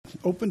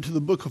Open to the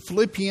book of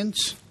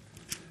Philippians.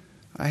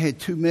 I had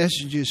two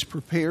messages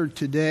prepared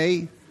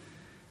today,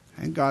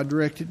 and God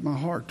directed my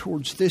heart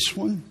towards this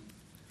one.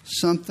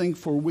 Something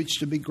for which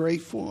to be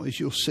grateful, as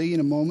you'll see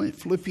in a moment.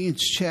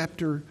 Philippians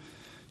chapter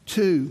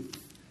 2.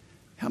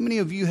 How many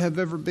of you have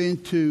ever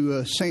been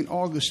to St.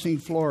 Augustine,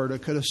 Florida?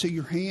 Could I see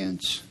your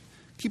hands?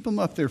 Keep them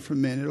up there for a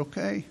minute,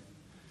 okay?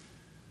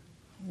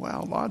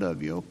 Wow, a lot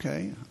of you,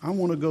 okay. I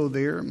want to go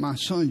there. My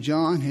son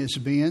John has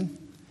been,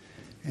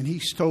 and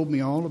he's told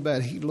me all about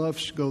it. He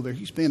loves to go there.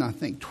 He's been, I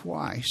think,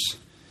 twice.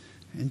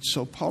 And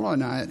so Paula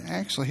and I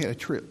actually had a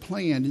trip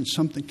planned, and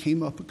something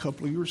came up a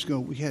couple of years ago.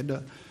 We had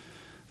to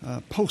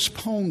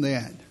postpone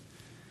that.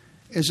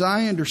 As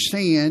I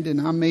understand, and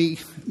I may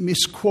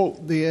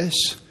misquote this,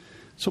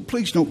 so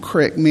please don't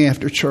correct me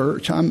after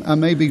church.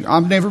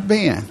 I've never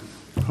been,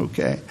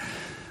 okay?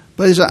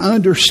 But as I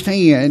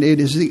understand, it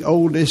is the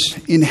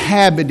oldest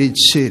inhabited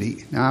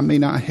city. Now, I may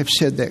not have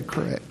said that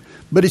correct,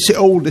 but it's the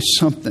oldest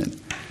something,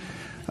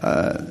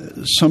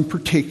 some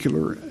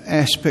particular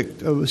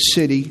aspect of a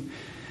city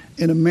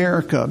in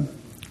America.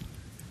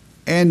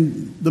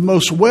 And the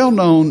most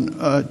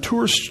well-known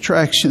tourist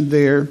attraction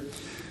there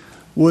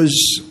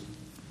was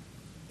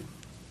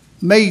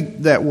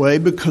made that way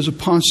because of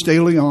Ponce de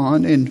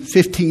Leon in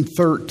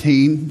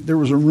 1513. There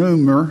was a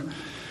rumor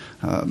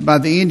by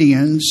the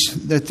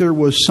Indians that there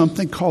was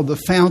something called the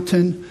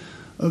Fountain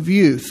of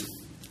Youth,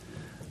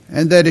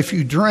 and that if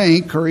you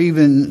drank or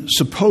even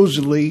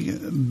supposedly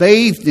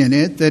bathed in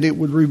it, that it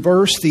would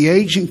reverse the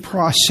aging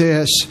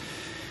process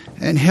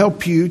and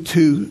help you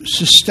to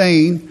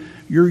sustain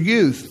your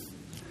youth.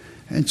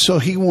 And so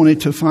he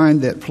wanted to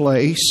find that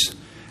place.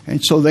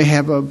 And so they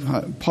have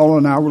Paula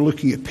and I were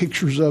looking at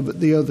pictures of it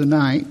the other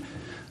night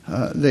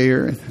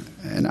there.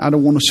 And I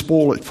don't want to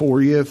spoil it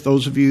for you. If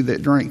those of you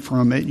that drank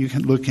from it, you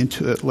can look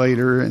into it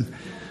later. And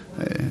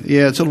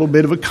it's a little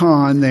bit of a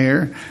con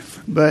there.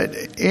 But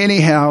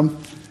anyhow,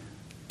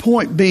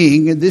 point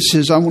being, and this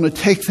is, I want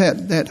to take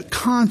that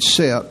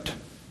concept.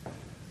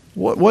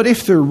 What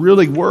if there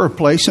really were a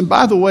place? And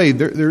by the way,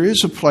 there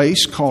is a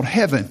place called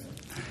heaven.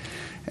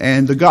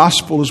 And the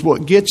gospel is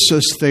what gets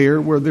us there,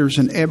 where there's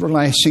an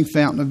everlasting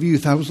fountain of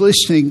youth. I was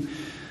listening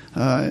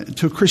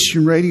to a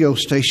Christian radio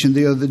station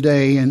the other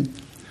day, and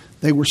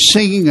they were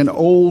singing an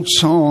old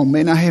song.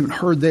 Man, I haven't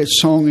heard that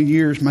song in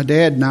years. My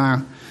dad and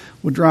I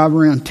would drive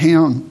around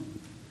town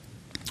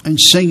and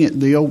sing it,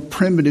 the old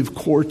primitive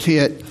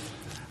quartet.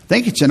 I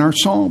think it's in our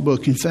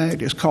songbook, in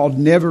fact. It's called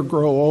Never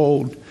Grow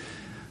Old.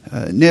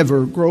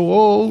 Never grow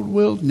old,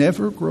 we'll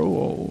never grow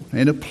old.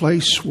 In a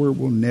place where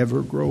we'll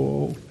never grow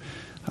old.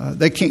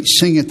 They can't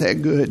sing it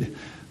that good.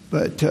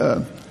 But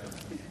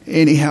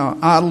anyhow,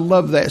 I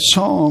love that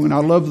song, and I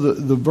love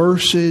the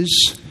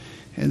verses.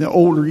 And the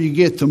older you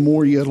get, the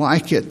more you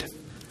like it.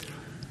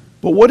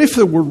 But what if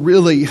there were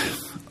really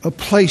a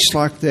place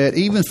like that,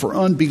 even for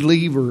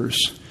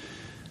unbelievers,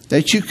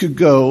 that you could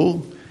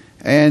go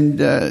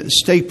and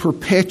stay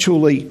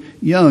perpetually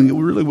young? It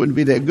really wouldn't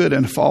be that good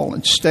in a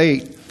fallen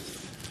state.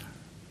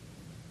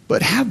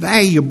 But how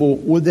valuable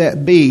would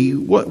that be?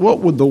 What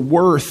would the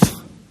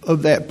worth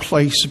of that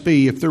place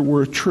be if there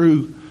were a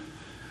true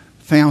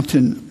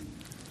fountain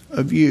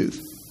of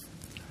youth?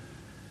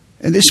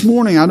 And this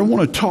morning, I don't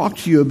want to talk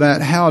to you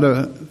about how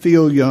to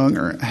feel young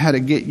or how to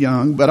get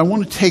young, but I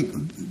want to take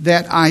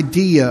that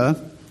idea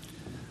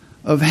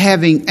of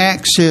having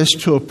access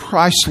to a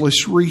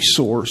priceless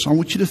resource. I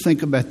want you to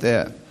think about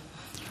that.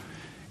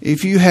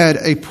 If you had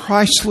a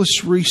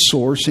priceless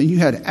resource and you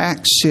had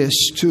access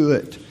to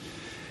it,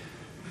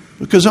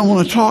 because I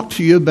want to talk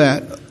to you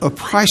about a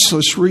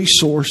priceless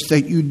resource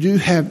that you do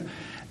have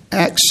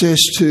access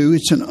to.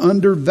 It's an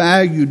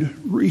undervalued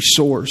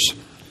resource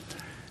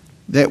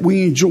that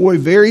we enjoy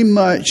very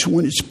much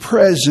when it's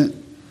present.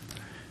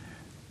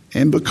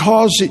 And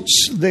because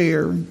it's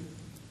there,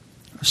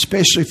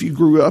 especially if you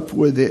grew up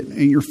with it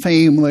in your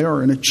family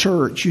or in a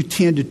church, you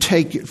tend to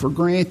take it for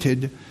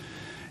granted.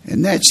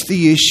 And that's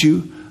the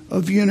issue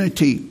of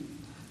unity.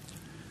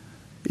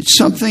 It's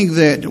something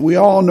that we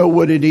all know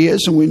what it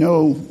is, and we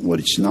know what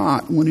it's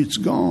not when it's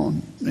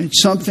gone.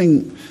 It's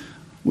something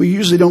we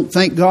usually don't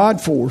thank God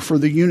for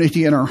the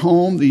unity in our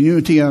home, the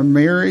unity in our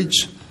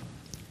marriage,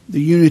 the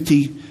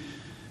unity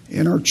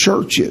in our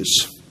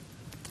churches.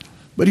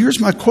 But here's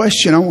my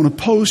question I want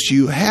to pose to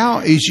you. How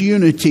is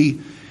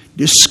unity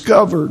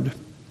discovered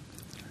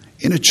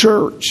in a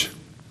church?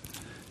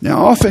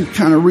 Now, I often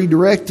kind of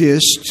redirect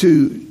this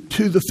to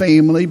the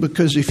family,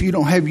 because if you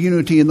don't have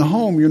unity in the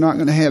home, you're not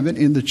going to have it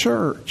in the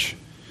church.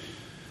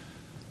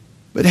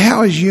 But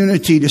how is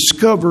unity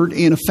discovered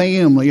in a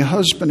family, a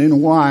husband and a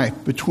wife,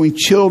 between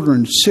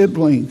children,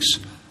 siblings,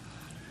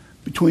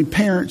 between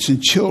parents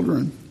and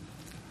children?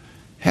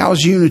 How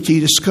is unity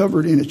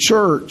discovered in a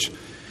church?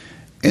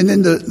 And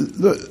then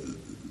the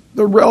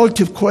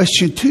relative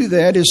question to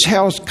that is,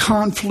 how is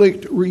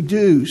conflict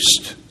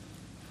reduced?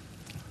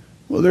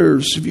 Well,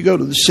 if you go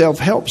to the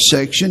self-help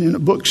section in a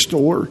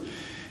bookstore,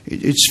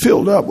 it's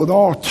filled up with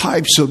all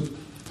types of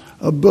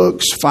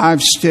books,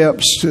 5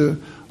 steps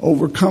to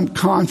overcome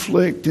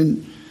conflict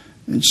and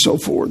so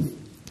forth.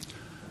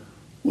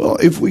 Well,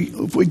 if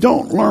we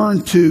don't learn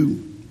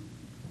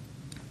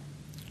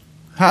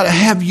how to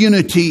have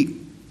unity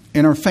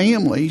in our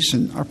families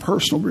and our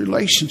personal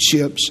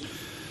relationships,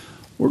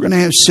 we're going to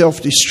have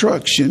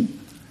self-destruction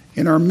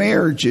in our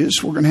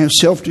marriages. We're going to have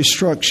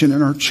self-destruction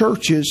in our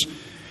churches.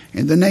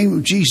 And the name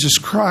of Jesus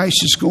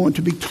Christ is going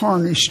to be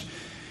tarnished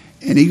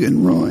and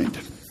even ruined.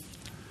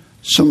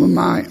 Some of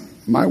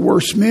my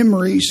worst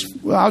memories,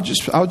 well,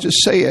 I'll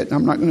just say it.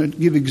 I'm not going to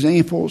give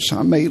examples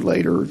I made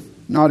later,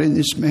 not in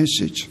this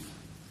message.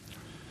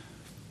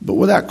 But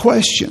without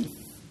question,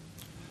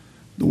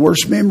 the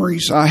worst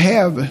memories I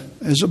have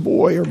as a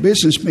boy are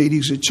business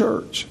meetings at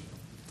church.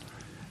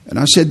 And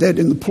I said that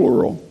in the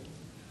plural.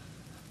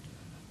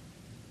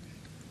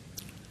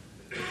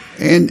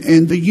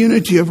 And the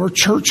unity of our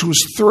church was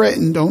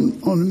threatened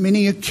on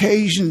many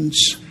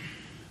occasions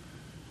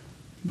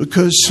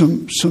because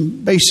some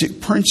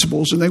basic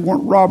principles, and they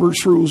weren't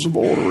Robert's Rules of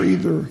Order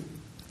either,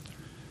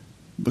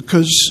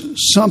 because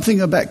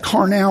something about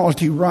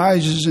carnality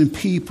rises in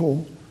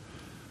people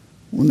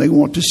when they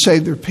want to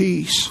save their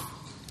peace.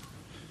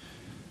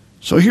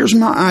 So here's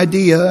my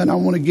idea, and I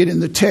want to get in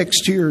the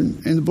text here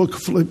in the book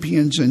of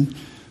Philippians, and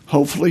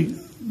hopefully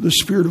the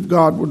Spirit of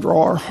God will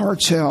draw our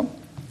hearts out.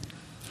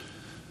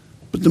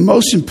 But the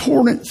most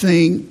important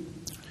thing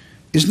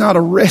is not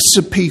a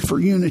recipe for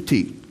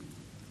unity.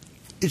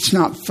 It's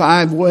not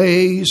 5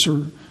 ways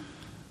or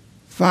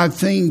 5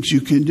 things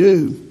you can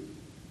do.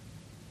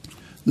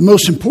 The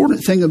most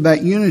important thing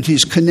about unity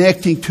is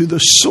connecting to the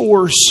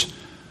source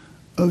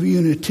of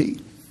unity.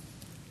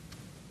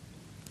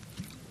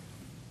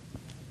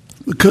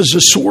 Because the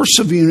source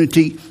of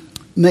unity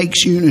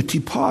makes unity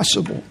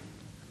possible.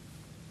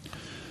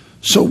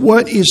 So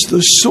what is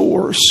the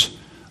source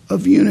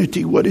of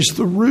unity? What is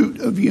the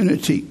root of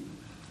unity?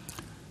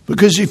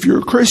 Because if you're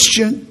a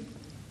Christian,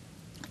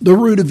 the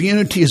root of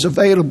unity is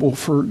available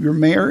for your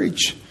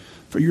marriage,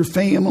 for your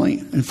family,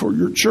 and for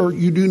your church.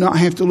 You do not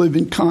have to live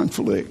in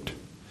conflict.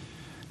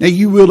 Now,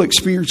 you will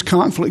experience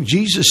conflict.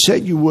 Jesus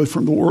said you would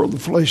from the world, the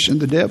flesh, and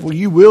the devil.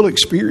 You will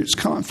experience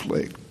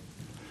conflict.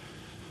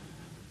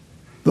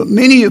 But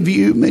many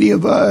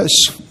of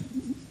us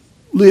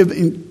live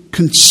in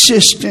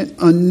consistent,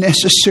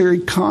 unnecessary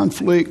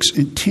conflicts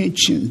and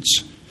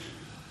tensions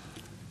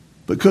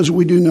because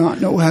we do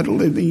not know how to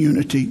live in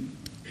unity.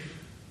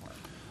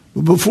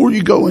 But before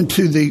you go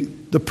into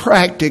the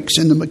practics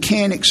and the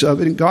mechanics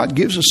of it, and God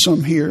gives us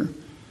some here,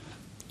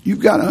 you've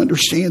got to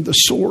understand the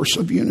source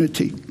of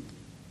unity.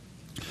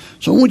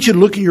 So I want you to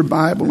look in your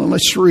Bible and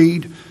let's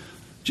read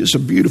just a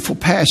beautiful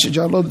passage.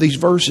 I love these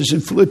verses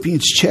in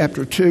Philippians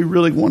chapter 2.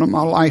 Really, one of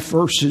my life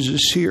verses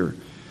is here.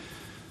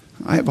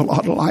 I have a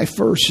lot of life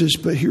verses,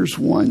 but here's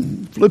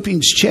one.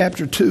 Philippians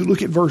chapter 2,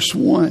 look at verse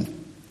 1.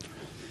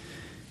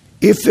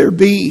 If there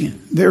be,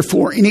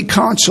 therefore, any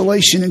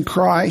consolation in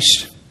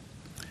Christ,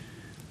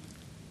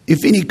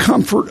 if any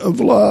comfort of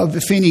love,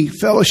 if any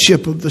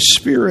fellowship of the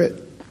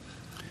Spirit,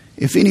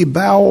 if any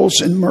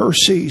bowels and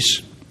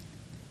mercies.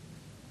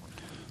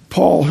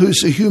 Paul,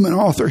 who's the human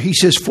author, he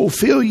says,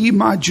 fulfill ye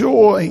my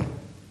joy.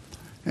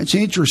 That's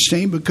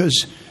interesting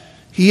because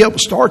he helped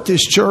start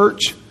this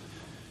church.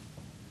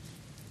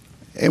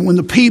 And when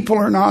the people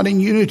are not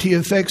in unity, it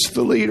affects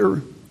the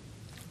leader.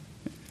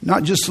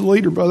 Not just the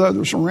leader, but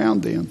others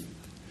around them.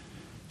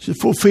 He said,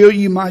 fulfill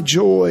ye my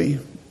joy.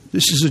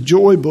 This is a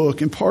joy book,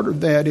 and part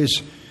of that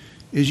is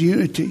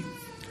unity.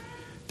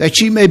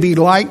 That ye may be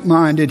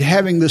like-minded,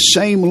 having the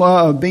same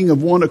love, being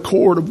of one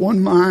accord, of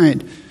one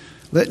mind.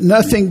 Let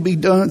nothing be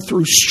done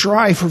through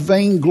strife or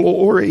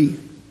vainglory,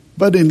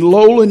 but in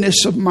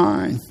lowliness of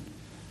mind.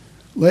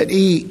 Let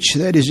each,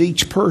 that is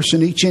each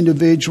person, each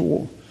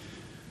individual,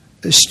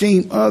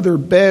 esteem other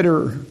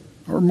better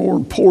or more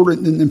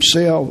important than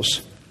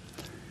themselves.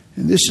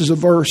 And this is a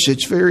verse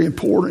that's very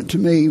important to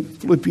me.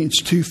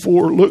 Philippians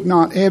 2:4. Look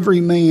not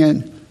every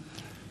man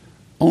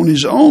on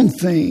his own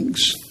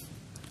things,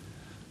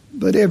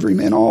 but every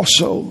man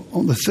also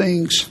on the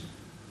things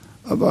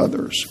of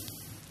others.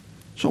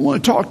 So I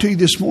want to talk to you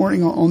this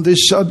morning on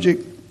this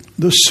subject,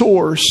 the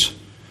source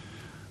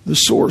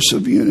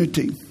of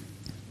unity.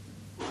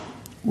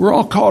 We're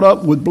all caught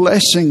up with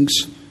blessings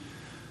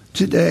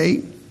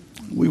today.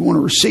 We want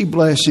to receive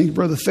blessings.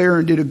 Brother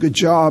Theron did a good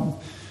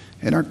job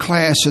in our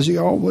class, as he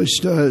always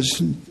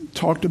does, and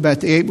talked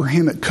about the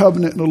Abrahamic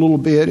covenant a little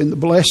bit and the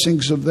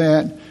blessings of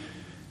that,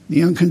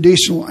 the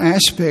unconditional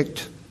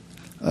aspect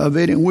of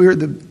it, and we're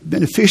the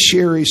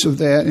beneficiaries of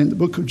that in the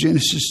book of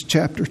Genesis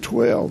chapter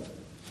 12.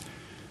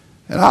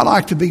 And I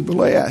like to be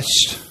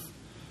blessed.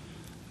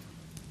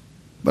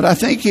 But I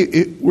think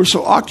we're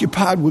so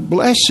occupied with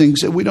blessings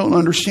that we don't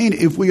understand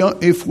it.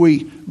 If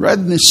we,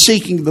 rather than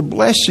seeking the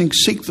blessing,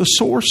 seek the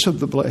source of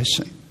the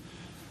blessing.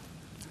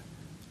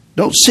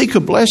 Don't seek a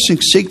blessing,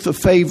 seek the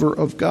favor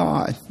of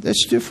God.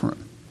 That's different.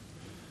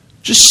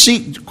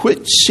 Just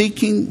quit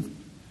seeking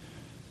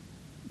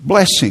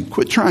blessing.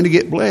 Quit trying to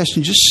get blessed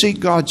and just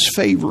seek God's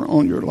favor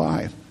on your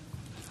life.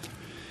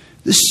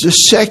 This is a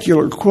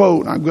secular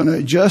quote. I'm going to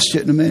adjust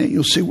it in a minute.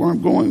 You'll see where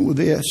I'm going with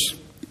this.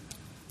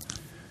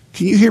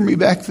 Can you hear me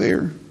back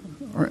there?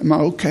 Or am I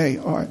okay?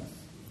 All right.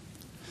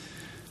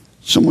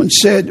 Someone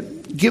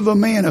said, give a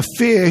man a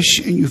fish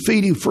and you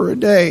feed him for a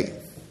day.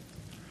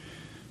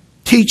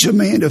 Teach a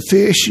man to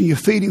fish and you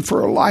feed him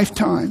for a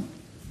lifetime.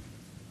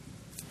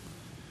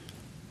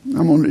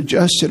 I'm going to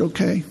adjust it,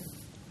 okay?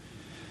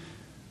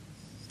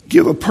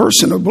 Give a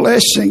person a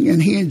blessing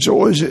and he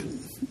enjoys it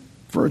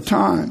for a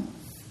time.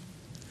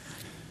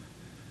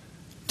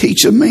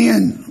 Teach a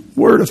man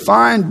where to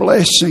find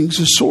blessings,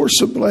 a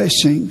source of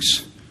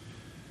blessings,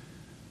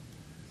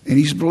 and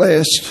he's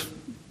blessed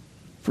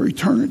for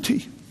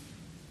eternity.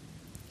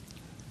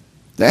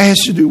 That has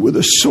to do with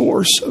a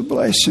source of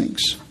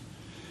blessings.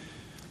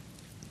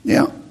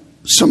 Now,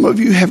 some of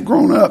you have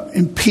grown up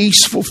in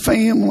peaceful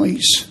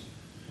families.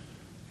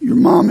 Your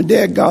mom and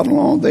dad got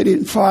along. They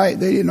didn't fight.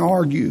 They didn't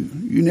argue.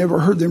 You never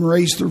heard them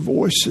raise their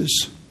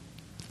voices.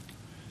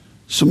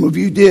 Some of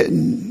you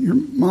didn't. Your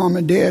mom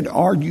and dad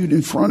argued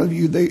in front of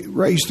you. They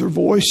raised their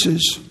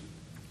voices.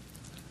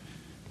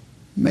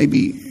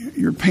 Maybe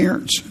your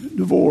parents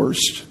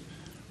divorced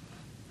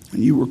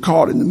and you were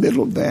caught in the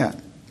middle of that.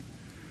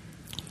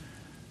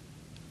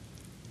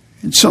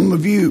 And some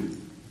of you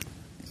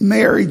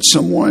married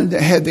someone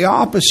that had the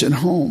opposite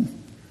home.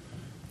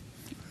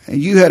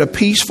 And you had a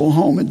peaceful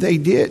home and they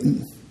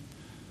didn't.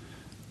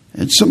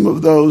 And some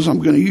of those,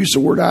 I'm going to use the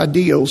word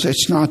ideals.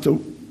 That's not the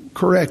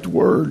correct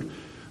word.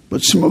 But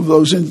some of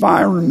those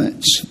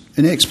environments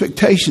and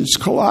expectations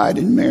collide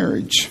in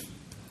marriage.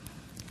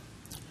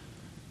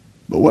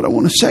 But what I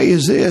want to say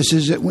is this,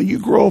 is that when you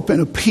grow up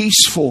in a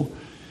peaceful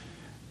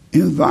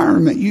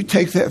environment, you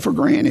take that for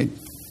granted.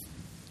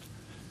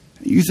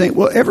 You think,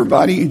 well,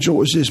 everybody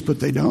enjoys this, but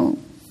they don't.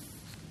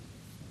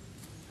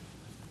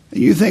 And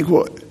you think,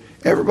 well,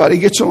 everybody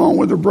gets along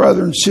with their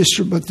brother and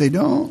sister, but they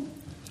don't.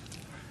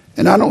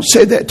 And I don't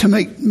say that to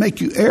make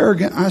you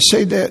arrogant. I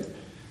say that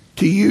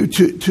to you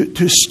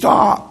to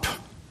stop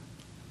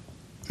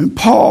and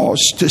pause,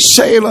 to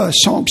Selah,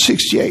 Psalm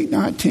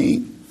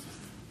 68:19.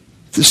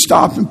 To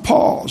stop and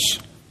pause.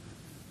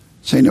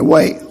 Say, no,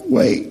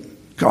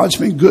 wait. God's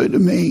been good to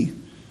me.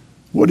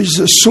 What is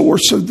the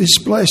source of this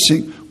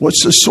blessing?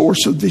 What's the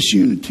source of this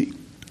unity?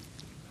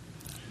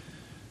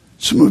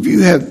 Some of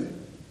you have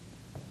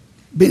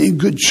been in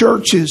good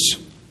churches,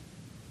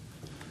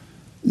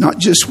 not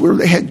just where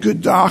they had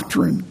good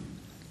doctrine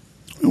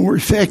and were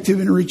effective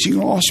in reaching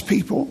lost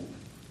people,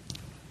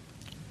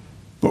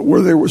 but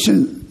where there was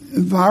an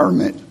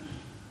environment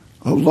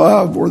of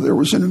love, where there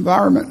was an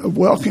environment of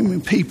welcoming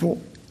people,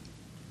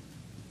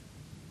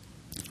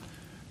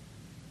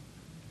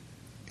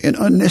 and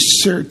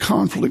unnecessary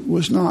conflict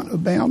was not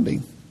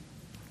abounding.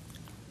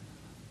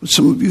 But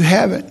some of you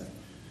haven't.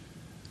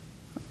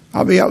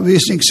 I'll be out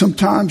visiting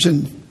sometimes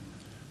and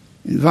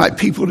invite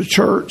people to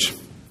church,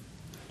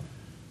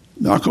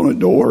 knock on a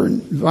door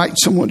and invite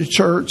someone to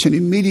church, and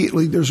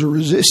immediately there's a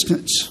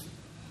resistance.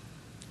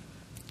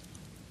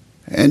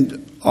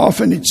 And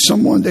often it's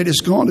someone that has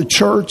gone to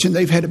church and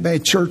they've had a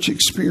bad church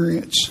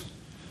experience.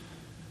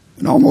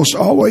 And almost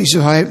always,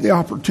 if I have the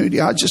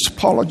opportunity, I just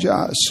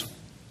apologize.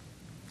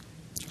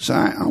 So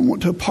I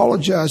want to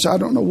apologize. I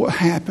don't know what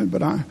happened,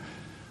 but I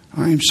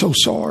am so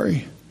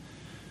sorry.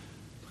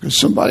 Because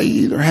somebody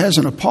either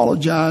hasn't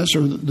apologized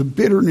or the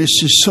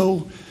bitterness is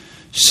so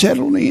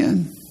settled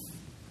in.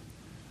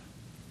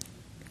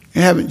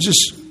 You haven't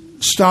just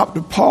stopped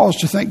to pause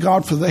to thank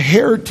God for the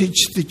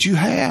heritage that you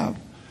have.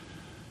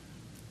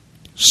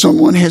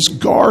 Someone has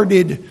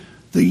guarded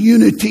the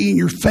unity in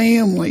your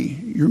family,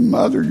 your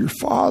mother, your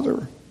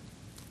father,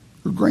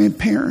 your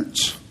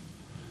grandparents.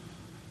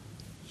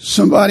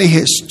 Somebody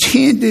has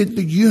tended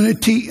the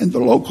unity in the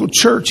local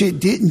church. It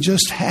didn't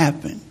just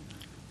happen.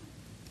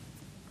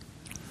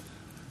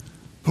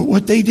 But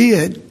what they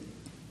did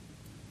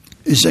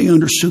is they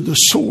understood the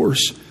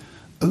source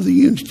of the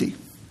unity.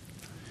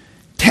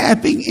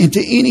 Tapping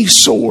into any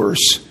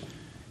source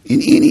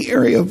in any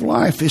area of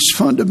life is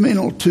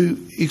fundamental to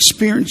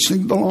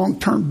experiencing the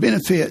long-term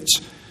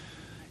benefits.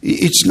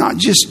 It's not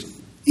just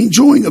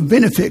enjoying a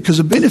benefit, because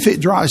a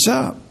benefit dries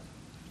up.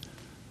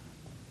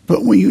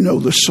 But when you know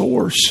the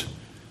source,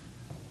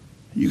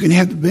 you can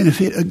have the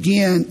benefit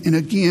again and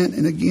again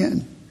and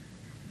again.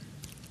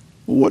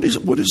 Well, what is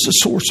the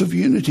source of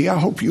unity? I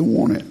hope you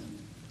want it,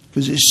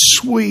 because it's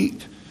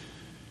sweet.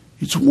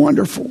 It's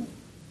wonderful.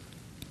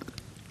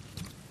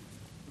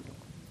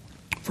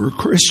 For a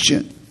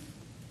Christian,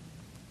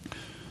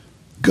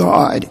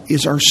 God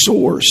is our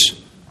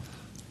source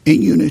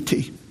in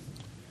unity.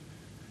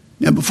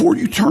 Now, before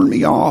you turn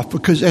me off,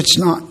 because that's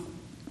not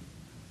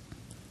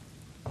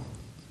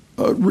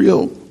a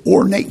real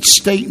ornate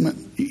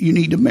statement, you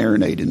need to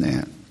marinate in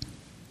that.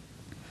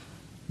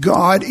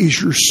 God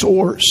is your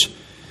source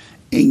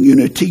in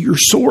unity. Your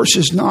source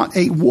is not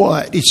a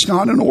what. It's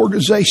not an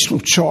organizational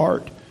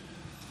chart.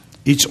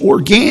 It's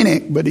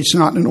organic, but it's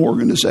not an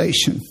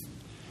organization.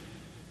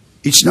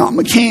 It's not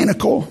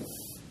mechanical.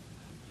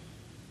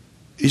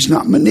 It's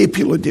not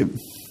manipulative.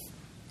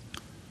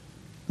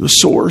 The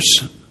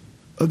source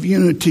of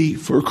unity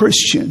for a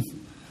Christian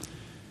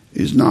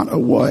is not a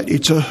what,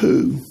 it's a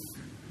who.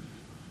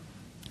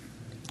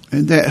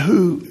 And that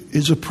who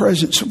is the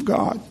presence of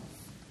God.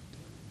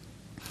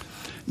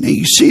 Now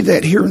you see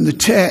that here in the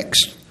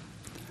text.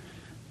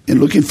 And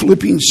look in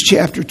Philippians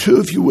chapter 2,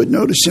 if you would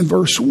notice in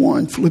verse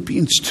 1,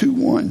 Philippians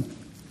 2:1.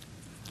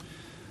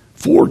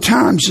 4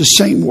 times the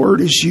same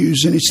word is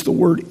used, and it's the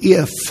word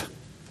if.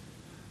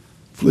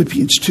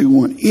 Philippians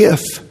 2:1.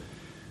 If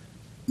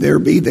there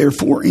be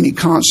therefore any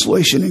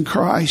consolation in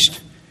Christ,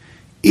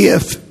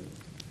 if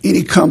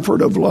any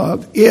comfort of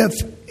love, if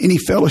any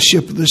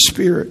fellowship of the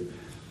Spirit,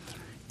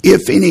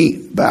 if any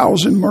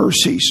bowels and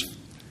mercies.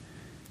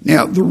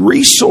 Now, the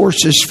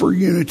resources for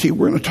unity,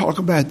 we're going to talk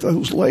about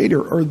those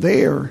later, are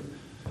there.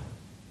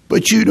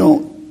 But you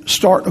don't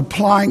start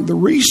applying the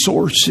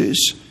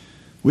resources,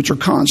 which are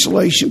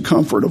consolation,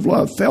 comfort of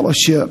love,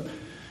 fellowship,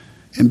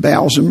 and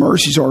bowels and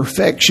mercies, or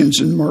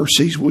affections and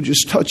mercies. We'll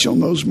just touch on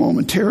those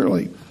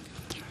momentarily.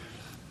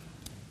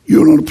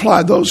 You don't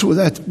apply those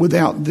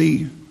without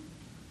the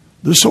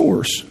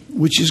source,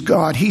 which is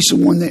God. He's the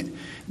one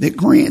that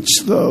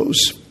grants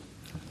those.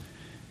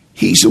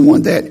 He's the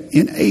one that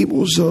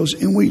enables those.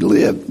 And we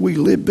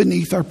live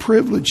beneath our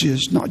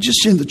privileges, not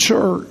just in the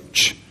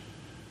church.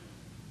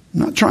 I'm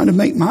not trying to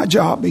make my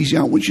job easy.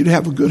 I want you to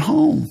have a good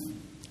home.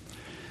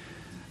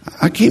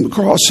 I came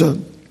across a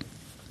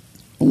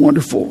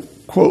wonderful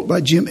quote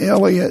by Jim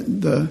Elliot.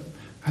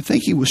 I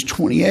think he was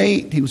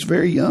 28. He was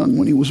very young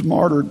when he was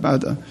martyred by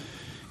the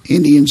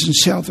Indians in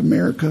South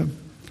America.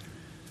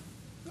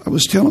 I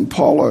was telling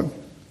Paula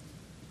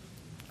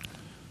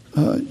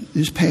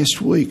this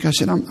past week, I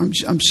said,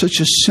 I'm such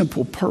a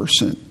simple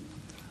person.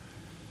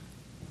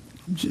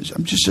 I'm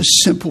just a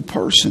simple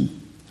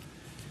person.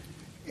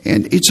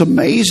 And it's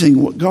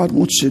amazing what God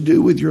wants to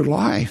do with your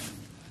life.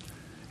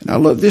 And I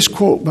love this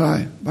quote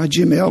by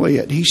Jim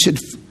Elliot. He said,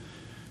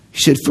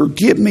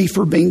 "Forgive me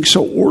for being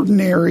so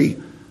ordinary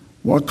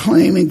while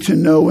claiming to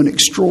know an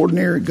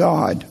extraordinary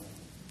God."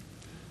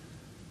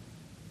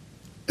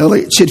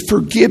 Elliot said,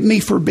 "Forgive me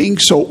for being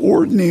so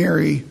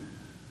ordinary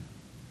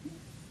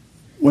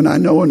when I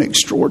know an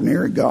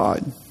extraordinary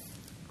God."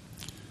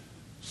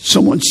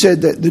 Someone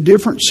said that the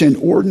difference in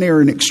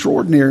ordinary and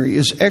extraordinary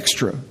is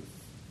extra.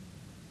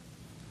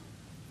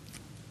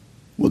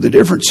 Well, the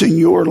difference in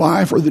your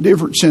life, or the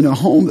difference in a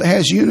home that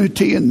has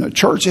unity and a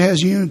church that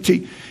has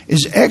unity,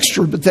 is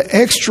extra. But the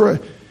extra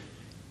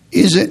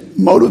isn't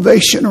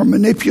motivation or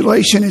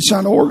manipulation. It's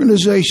not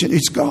organization.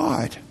 It's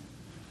God.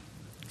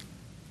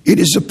 It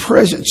is the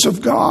presence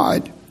of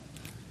God.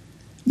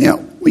 Now,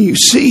 when you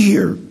see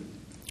here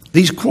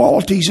these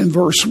qualities in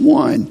verse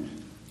 1,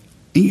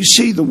 and you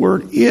see the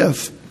word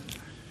if,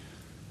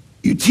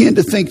 you tend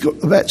to think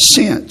of that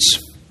sense.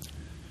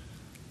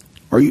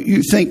 Or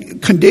you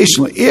think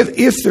conditionally,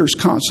 if there's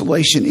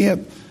consolation, if.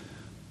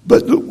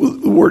 But the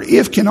word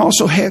if can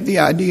also have the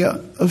idea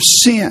of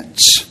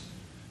since.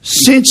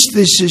 Since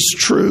this is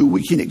true,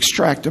 we can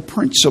extract a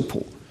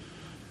principle.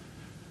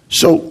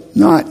 So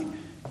not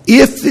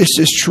if this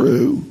is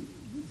true,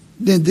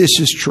 then this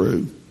is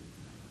true.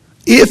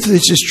 If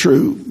this is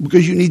true,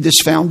 because you need this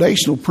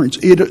foundational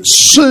principle, it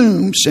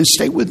assumes, and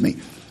stay with me,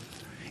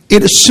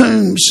 it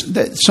assumes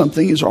that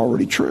something is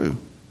already true.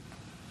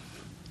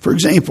 For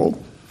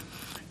example,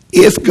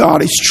 if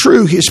God is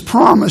true, His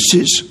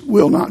promises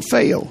will not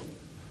fail.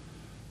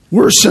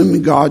 We're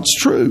assuming God's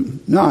true.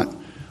 Not,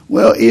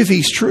 well, if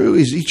He's true,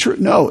 is He true?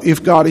 No,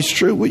 if God is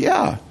true, well,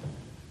 yeah,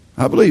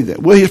 I believe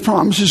that. Well, His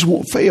promises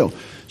won't fail.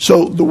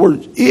 So the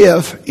word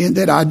if in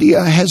that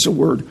idea has a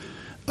word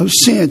of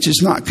sense.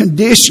 It's not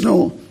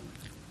conditional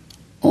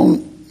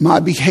on my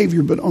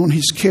behavior, but on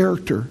His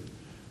character.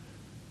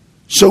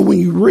 So when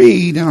you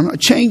read, and I'm not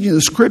changing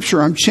the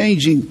scripture, I'm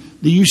changing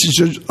the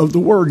usage of the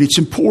word. It's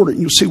important.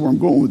 You'll see where I'm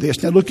going with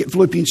this. Now look at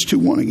Philippians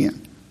 2:1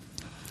 again.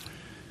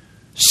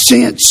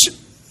 Since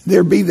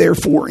there be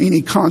therefore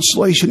any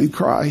consolation in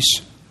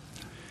Christ,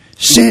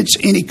 since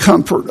any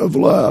comfort of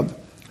love,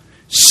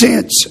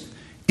 since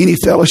any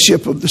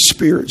fellowship of the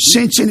Spirit,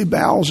 since any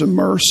bowels and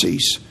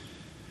mercies.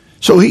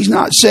 So he's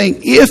not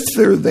saying if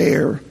they're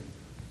there.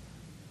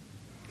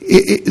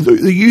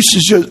 The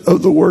usage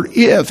of the word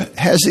if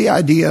has the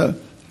idea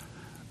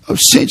of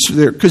since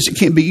there, because it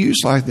can be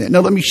used like that.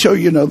 Now let me show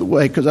you another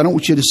way, because I don't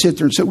want you to sit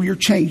there and say, well, you're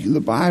changing the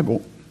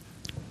Bible.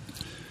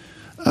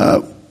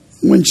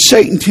 When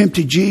Satan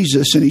tempted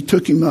Jesus and he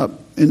took him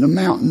up in the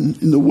mountain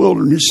in the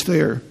wilderness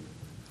there,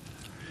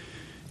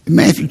 in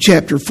Matthew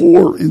chapter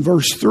 4 and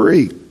verse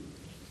 3,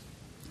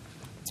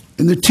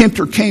 and the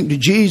tempter came to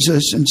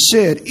Jesus and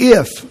said,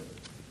 if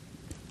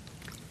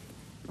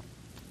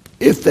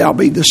thou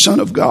be the Son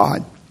of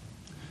God.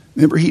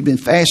 Remember, he'd been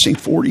fasting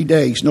 40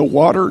 days. No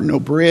water, no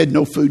bread,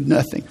 no food,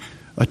 nothing.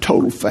 A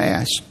total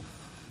fast.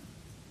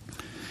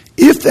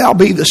 If thou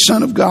be the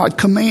Son of God,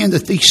 command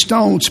that these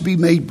stones be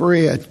made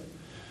bread.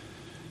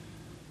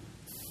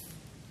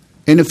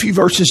 And a few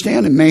verses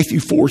down in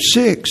Matthew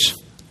 4:6,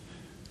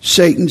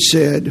 Satan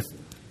said,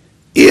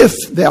 if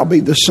thou be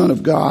the Son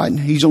of God,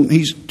 he's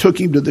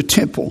took him to the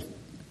temple,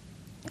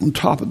 on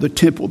top of the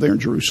temple there in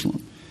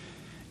Jerusalem.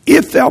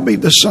 If thou be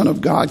the Son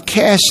of God,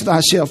 cast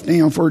thyself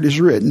down, for it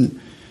is written,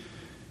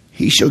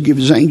 he shall give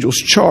his angels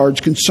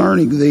charge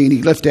concerning thee. And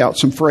he left out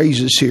some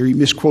phrases here. He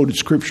misquoted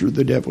scripture,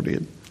 the devil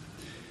did.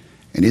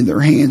 And in their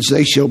hands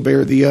they shall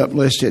bear thee up,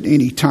 lest at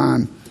any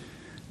time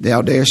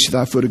thou dash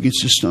thy foot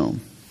against a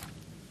stone.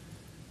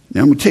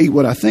 Now I'm going to tell you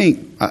what I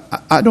think.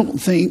 I don't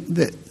think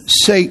that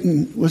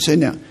Satan would say,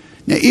 now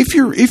if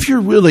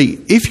you're really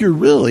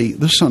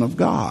the Son of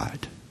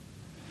God.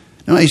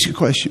 Now I ask you a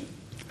question.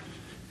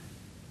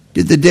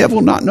 Did the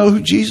devil not know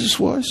who Jesus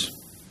was?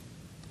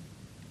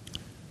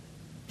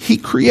 He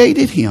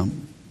created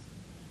him.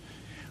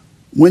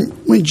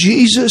 When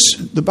Jesus,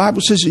 the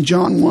Bible says in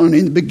John 1,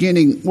 in the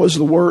beginning was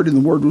the Word, and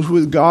the Word was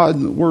with God,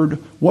 and the Word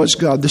was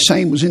God. The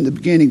same was in the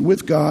beginning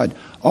with God.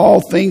 All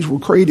things were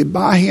created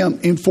by him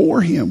and for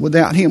him.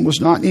 Without him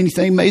was not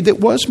anything made that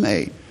was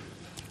made.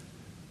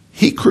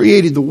 He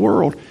created the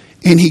world,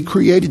 and he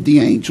created the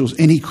angels,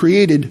 and he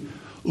created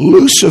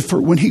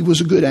Lucifer when he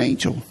was a good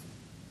angel.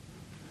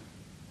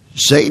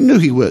 Satan knew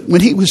he would.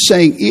 When he was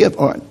saying if,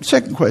 all right,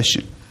 second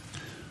question,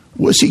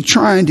 was he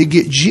trying to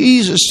get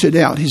Jesus to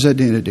doubt his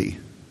identity?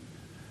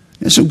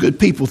 And some good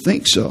people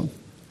think so.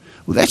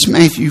 Well, that's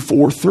Matthew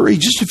 4:3.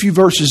 Just a few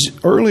verses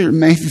earlier,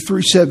 Matthew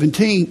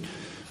 3:17,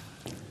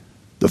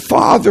 the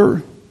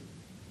Father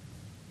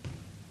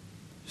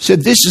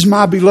said, "This is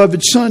my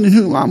beloved Son in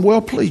whom I'm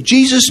well pleased."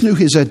 Jesus knew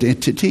his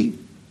identity.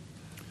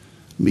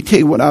 Let me tell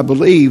you what I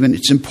believe, and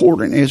it's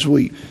important as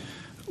we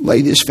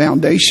lay this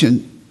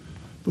foundation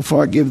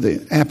before I give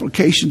the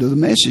application to the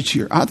message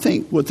here. I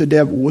think what the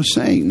devil was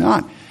saying,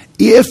 not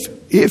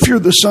if you're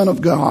the Son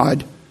of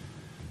God,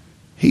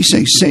 he's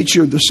saying since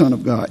you're the Son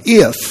of God.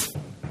 If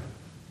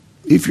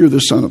you're the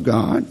Son of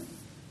God,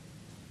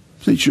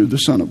 since you're the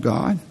Son of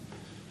God,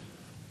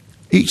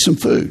 eat some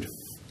food.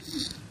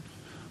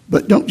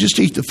 But don't just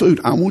eat the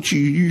food. I want you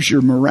to use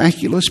your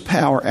miraculous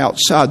power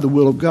outside the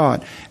will of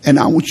God. And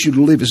I want you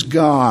to live as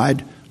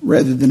God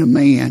rather than a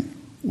man,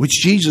 which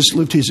Jesus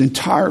lived his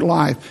entire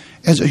life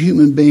as a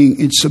human being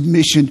in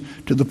submission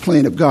to the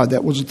plan of God.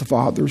 That was the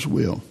Father's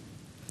will.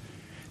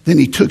 Then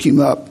he took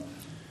him up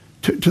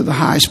to the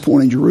highest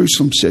point in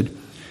Jerusalem, said,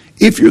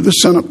 if you're the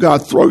Son of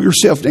God, throw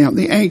yourself down.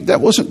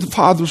 That wasn't the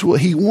Father's will.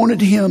 He wanted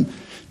him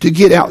to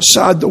get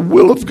outside the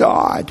will of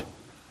God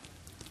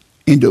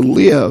and to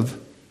live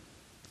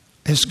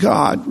as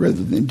God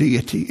rather than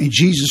deity. And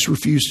Jesus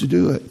refused to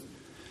do it.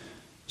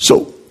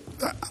 So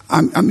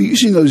I'm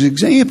using those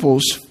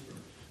examples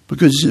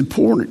because it's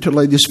important to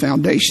lay this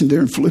foundation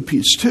there in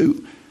Philippians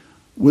 2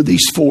 with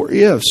these four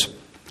ifs,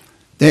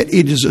 that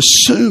it is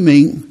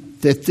assuming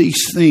that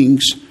these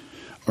things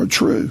are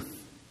true.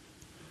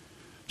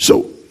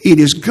 So it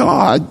is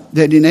God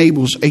that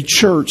enables a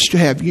church to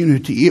have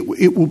unity. It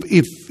will,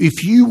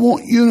 if you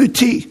want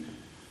unity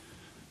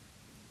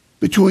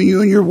between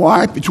you and your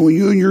wife, between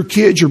you and your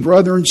kids, your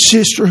brother and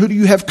sister, who do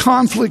you have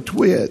conflict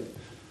with?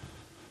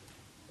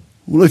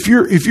 Well, if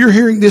you're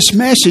hearing this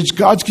message,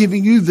 God's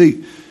giving you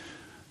the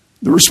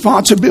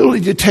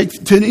responsibility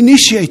to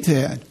initiate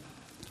that.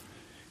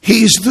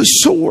 He's the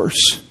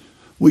source.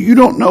 Well, you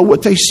don't know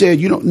what they said.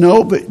 You don't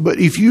know, but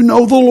if you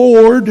know the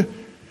Lord,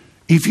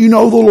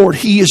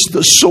 He is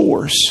the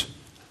source.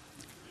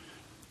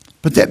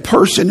 But that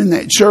person in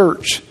that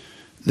church,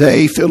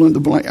 they fill in the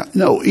blank.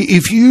 No,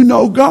 if you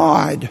know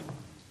God,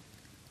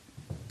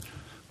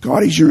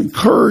 God is your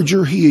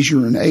encourager. He is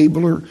your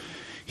enabler.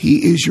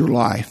 He is your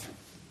life.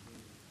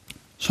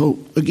 So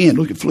again,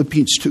 look at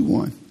Philippians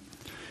 2:1.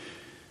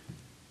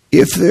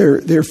 If there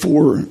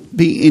therefore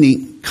be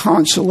any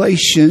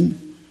consolation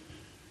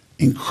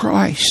in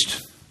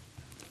Christ.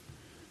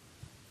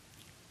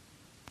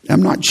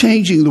 I'm not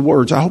changing the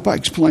words. I hope I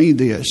explained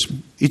this.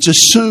 It's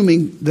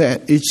assuming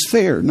that it's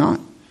there, not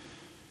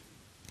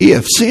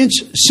if.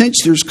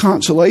 Since there's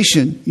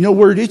consolation, you know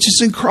where it is?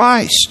 It's in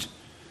Christ.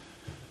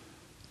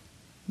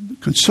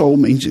 Console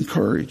means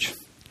encourage.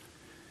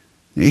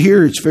 Now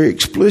here it's very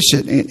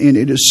explicit, and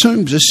it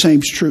assumes the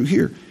same's true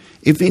here.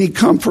 If any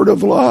comfort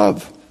of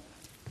love,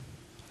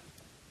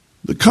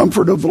 the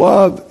comfort of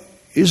love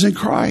is in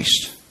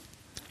Christ.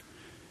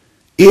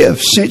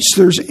 If, since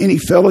there's any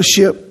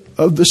fellowship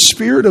of the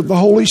Spirit, of the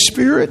Holy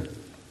Spirit,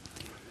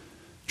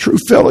 true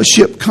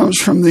fellowship comes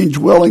from the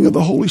indwelling of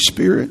the Holy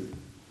Spirit.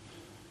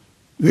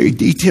 Very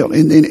detailed.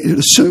 And then it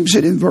assumes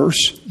it in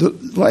the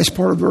last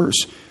part of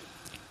verse.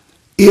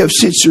 If,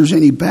 since there's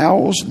any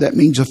bowels, that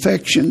means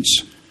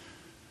affections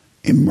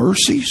and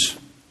mercies,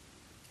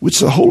 which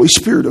the Holy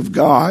Spirit of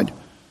God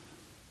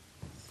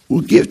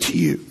will give to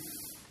you.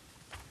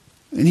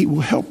 And He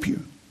will help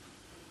you.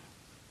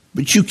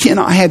 But you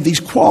cannot have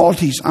these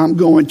qualities. I'm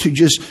going to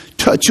just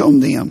touch on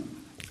them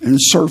in a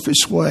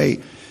surface way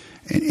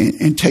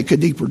and take a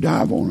deeper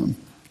dive on them.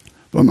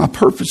 But my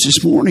purpose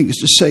this morning is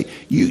to say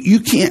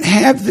you can't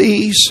have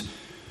these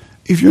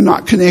if you're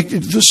not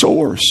connected to the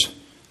source.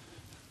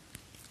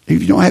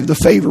 If you don't have the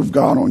favor of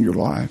God on your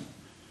life.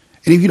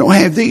 And if you don't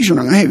have these, you're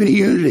not going to have any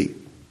unity.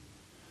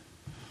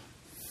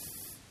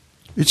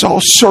 It's all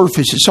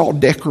surface. It's all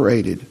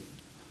decorated.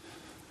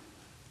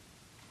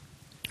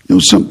 You know,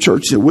 some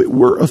churches say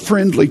we're a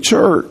friendly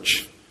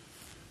church.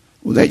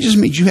 Well, that just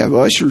means you have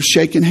ushers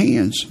shaking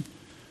hands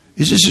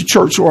Is this a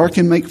church where I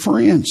can make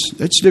friends?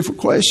 That's a different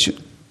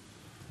question.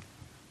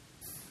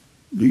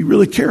 Do you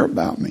really care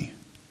about me?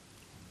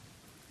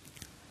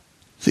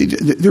 See,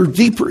 there are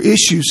deeper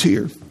issues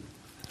here.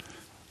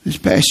 This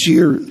past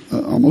year,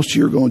 almost a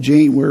year ago in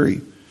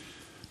January,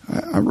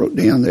 I wrote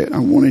down that I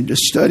wanted to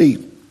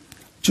study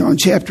John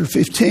chapter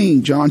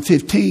 15. John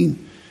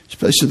 15,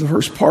 especially the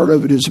first part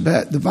of it, is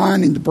about the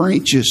vine and the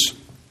branches.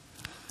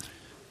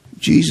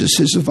 Jesus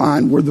is the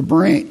vine, we're the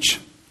branch.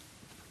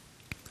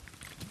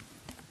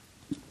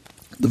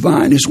 The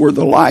vine is where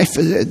the life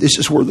is. This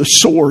is where the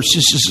source,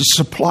 this is the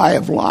supply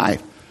of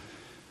life.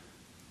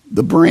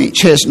 The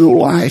branch has no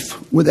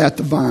life without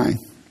the vine,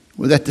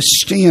 without the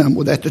stem,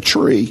 without the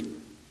tree.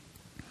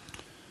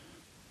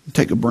 You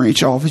take a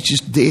branch off, it's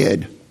just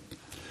dead.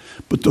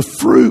 But the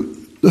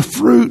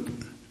fruit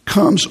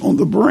comes on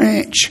the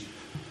branch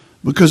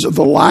because of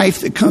the life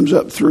that comes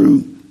up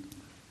through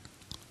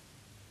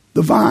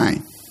the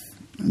vine.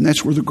 And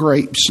that's where the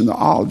grapes and the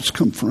olives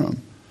come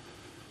from.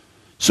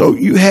 So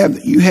you have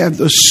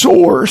the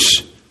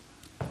source,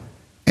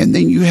 and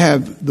then you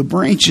have the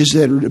branches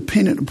that are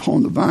dependent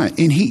upon the vine.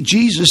 And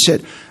Jesus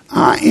said,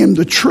 I am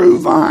the true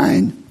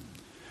vine,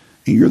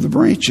 and you're the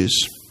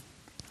branches.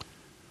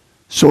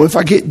 So if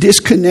I get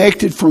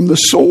disconnected from the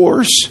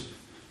source,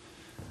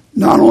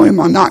 not only am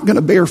I not going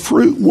to bear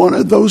fruit, one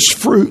of those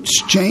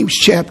fruits, James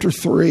chapter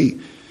 3,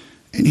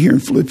 and here in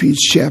Philippians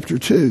chapter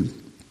 2,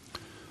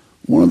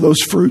 one of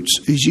those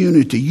fruits is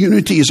unity.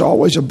 Unity is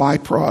always a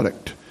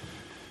byproduct.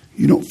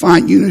 You don't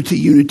find unity,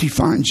 unity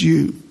finds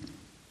you.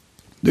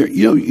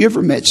 You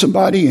ever met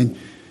somebody and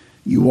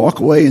you walk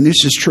away, and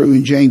this is true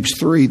in James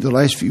 3, the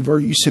last few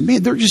verses, you say,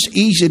 man, they're just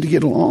easy to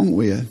get along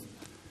with.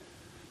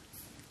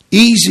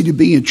 Easy to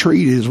be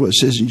entreated is what it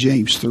says in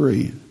James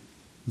 3.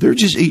 They're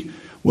just,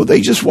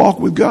 they just walk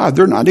with God.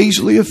 They're not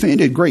easily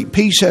offended. Great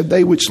peace have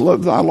they which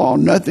love thy law.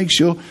 Nothing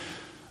shall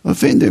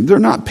offend them. They're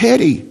not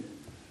petty.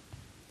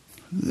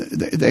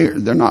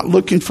 They're not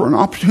looking for an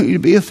opportunity to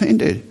be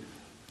offended.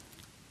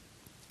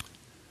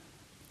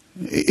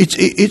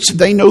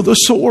 They know the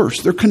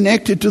source. They're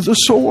connected to the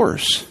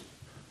source.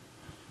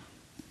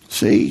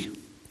 See?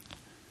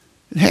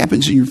 It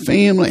happens in your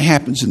family. It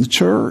happens in the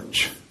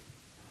church.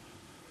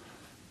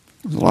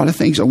 There's a lot of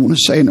things I want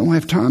to say, and I don't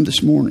have time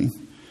this morning.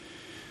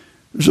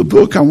 There's a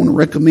book I want to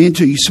recommend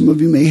to you. Some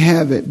of you may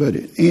have it, but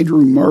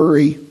Andrew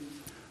Murray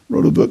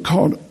wrote a book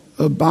called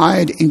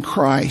Abide in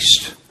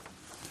Christ.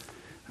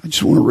 I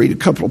just want to read a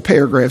couple of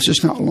paragraphs.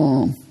 It's not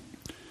long.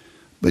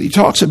 But he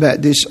talks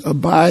about this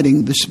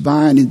abiding, this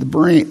vine and the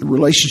branch, the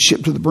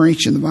relationship to the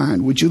branch and the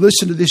vine. Would you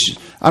listen to this?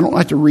 I don't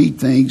like to read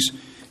things.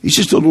 It's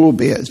just a little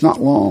bit. It's not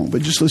long,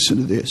 but just listen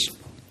to this.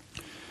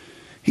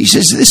 He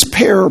says this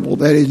parable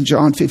that is in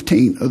John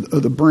 15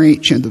 of the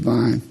branch and the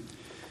vine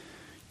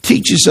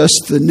teaches us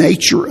the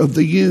nature of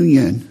the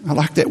union. I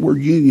like that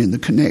word union, the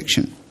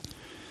connection.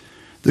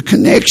 The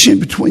connection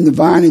between the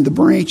vine and the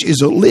branch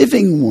is a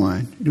living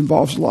one. It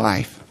involves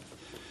life.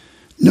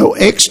 No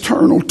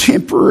external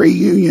temporary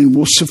union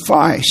will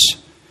suffice.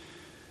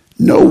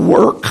 No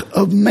work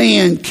of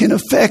man can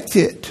affect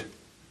it.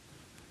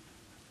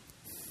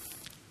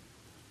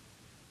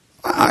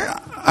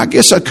 I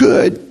guess I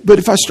could, but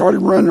if I started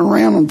running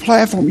around on the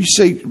platform, you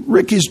say,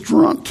 Rick is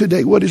drunk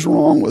today. What is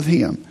wrong with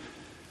him?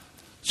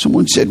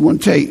 Someone said one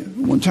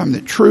time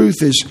that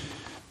truth is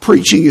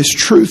preaching is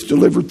truth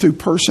delivered through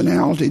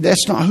personality.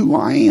 That's not who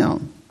I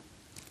am.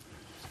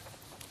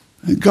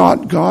 And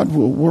God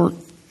will work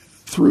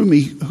through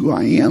me who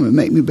I am and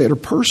make me a better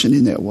person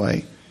in that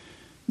way.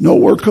 No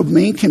work of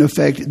man can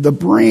affect it. The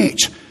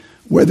branch,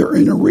 whether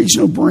an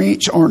original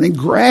branch or an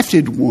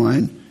engrafted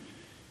one,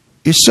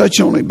 is such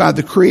only by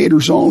the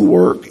Creator's own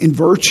work, in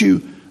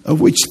virtue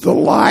of which the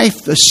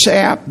life, the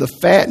sap, the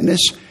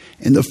fatness,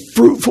 and the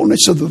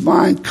fruitfulness of the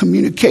vine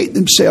communicate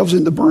themselves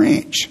in the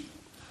branch.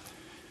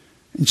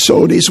 And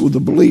so it is with the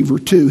believer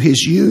too.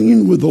 His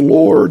union with the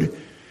Lord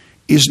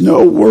is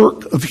no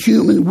work of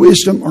human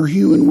wisdom or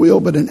human will,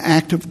 but an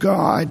act of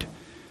God,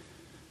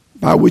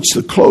 by which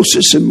the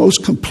closest and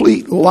most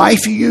complete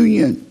life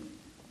union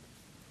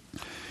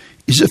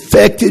is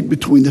effected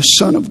between the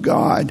Son of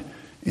God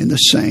and the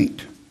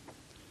saint.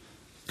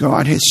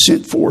 God has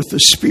sent forth the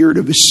Spirit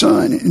of His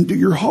Son into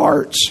your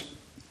hearts.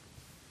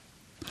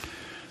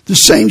 The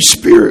same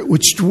Spirit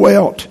which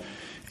dwelt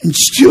and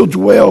still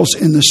dwells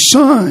in the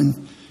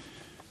Son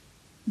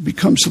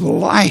becomes the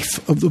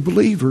life of the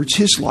believer. It's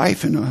His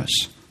life in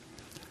us.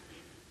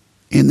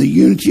 In the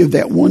unity of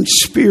that one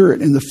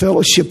Spirit and the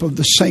fellowship of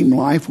the same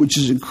life which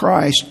is in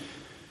Christ,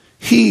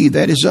 He,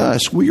 that is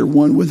us, we are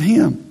one with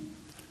Him.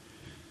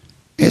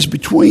 As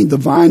between the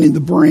vine and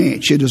the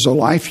branch, it is a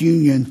life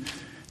union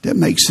that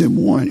makes them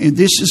one. And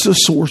this is the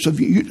source of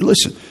you.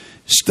 Listen,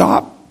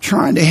 stop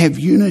trying to have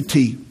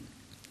unity.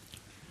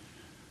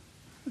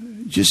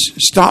 Just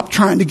stop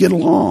trying to get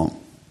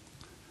along.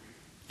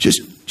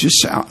 Just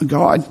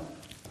God,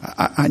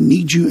 I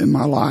need you in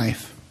my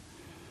life.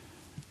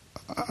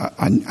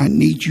 I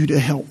need you to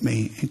help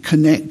me and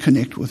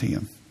connect with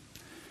Him.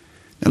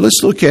 Now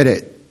let's look at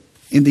it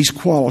in these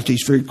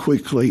qualities very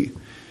quickly.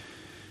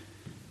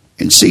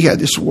 and see how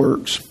this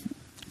works.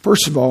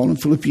 First of all, in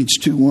Philippians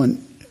 2:1,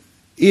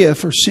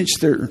 if or since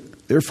there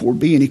therefore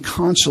be any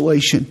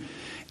consolation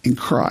in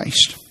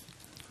Christ.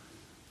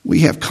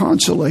 We have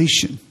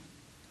consolation.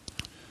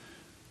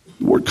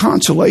 The word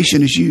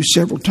consolation is used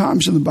several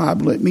times in the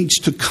Bible. It means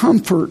to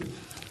comfort,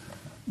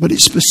 but it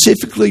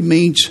specifically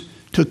means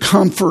to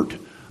comfort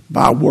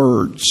by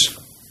words.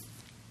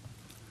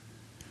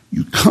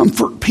 You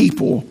comfort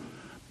people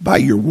by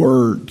your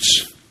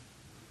words,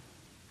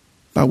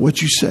 by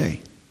what you say.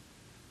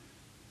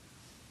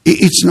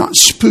 It's not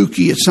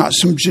spooky. It's not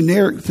some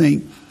generic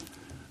thing.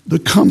 The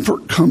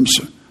comfort comes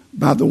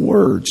by the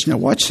words. Now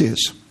watch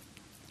this.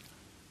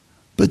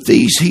 But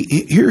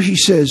here he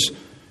says,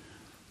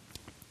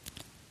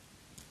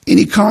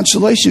 any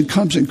consolation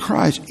comes in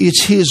Christ.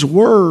 It's His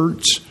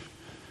words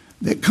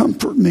that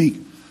comfort me.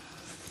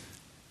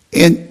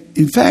 And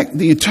in fact,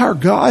 the entire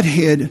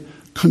Godhead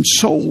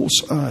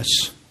consoles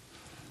us.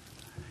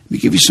 Let me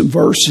give you some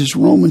verses.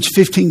 Romans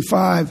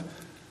 15:5.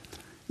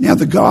 Now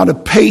the God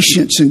of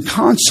patience and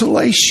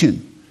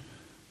consolation,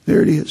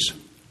 there it is,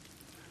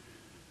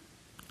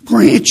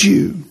 grant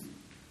you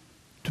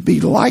to be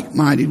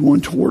like-minded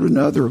one toward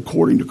another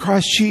according to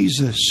Christ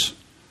Jesus.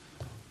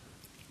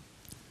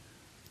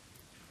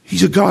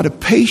 He's a God of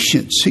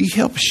patience. He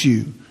helps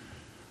you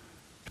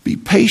to be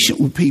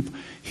patient with people.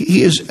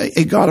 He is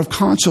a God of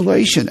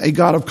consolation,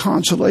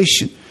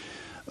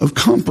 of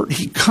comfort.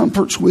 He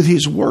comforts with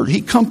His word.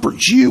 He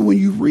comforts you when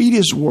you read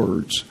His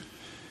words.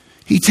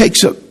 He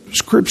takes up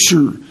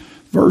Scripture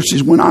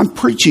verses. When I'm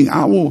preaching,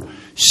 I will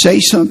say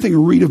something or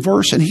read a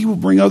verse, and He will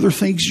bring other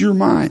things to your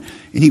mind,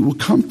 and He will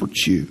comfort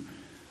you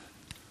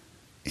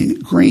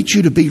and grant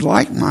you to be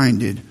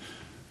like-minded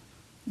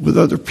with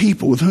other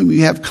people with whom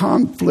you have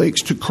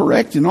conflicts, to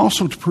correct and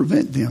also to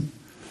prevent them.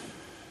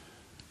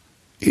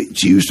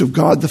 It's used of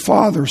God the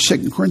Father.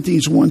 2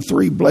 Corinthians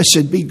 1:3,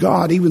 blessed be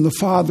God, even the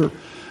Father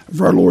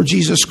of our Lord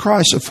Jesus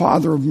Christ, the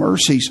Father of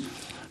mercies,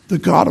 the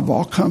God of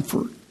all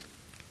comfort.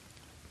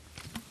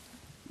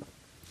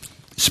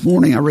 This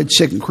morning I read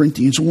 2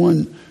 Corinthians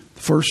 1,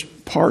 the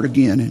first part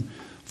again, and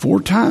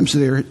 4 times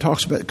there it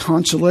talks about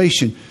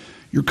consolation.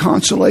 Your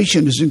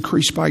consolation is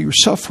increased by your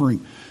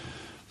suffering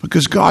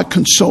because God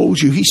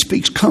consoles you. He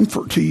speaks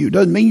comfort to you.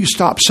 Doesn't mean you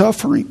stop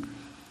suffering,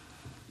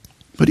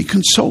 but He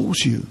consoles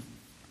you.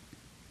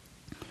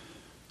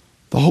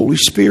 The Holy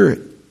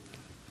Spirit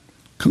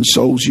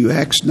consoles you.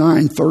 Acts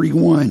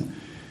 9:31.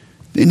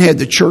 Then had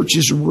the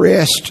churches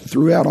rest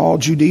throughout all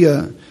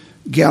Judea,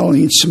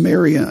 Galilee, and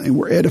Samaria, and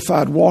were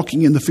edified,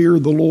 walking in the fear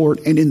of the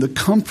Lord and in the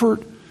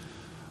comfort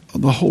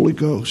of the Holy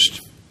Ghost.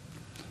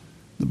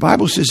 The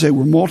Bible says they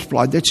were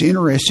multiplied. That's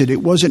interesting.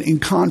 It wasn't in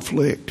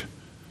conflict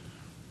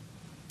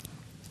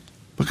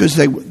because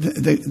they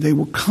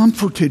were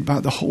comforted by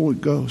the Holy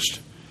Ghost.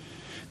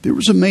 There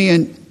was a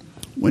man,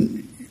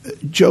 when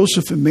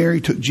Joseph and Mary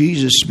took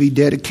Jesus to be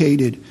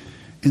dedicated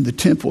in the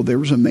temple, there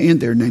was a man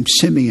there named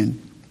Simeon.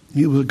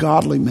 He was a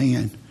godly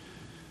man.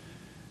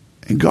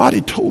 And God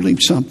had told him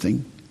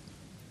something.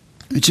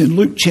 It's in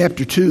Luke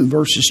chapter 2,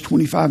 verses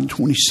 25 and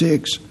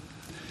 26.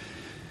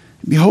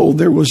 Behold,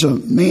 there was a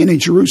man in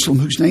Jerusalem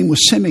whose name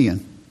was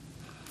Simeon.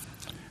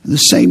 And the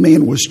same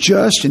man was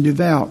just and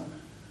devout,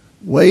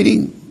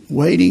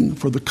 waiting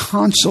for the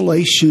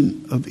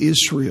consolation of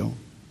Israel,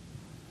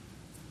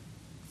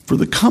 for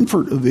the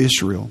comfort of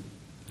Israel.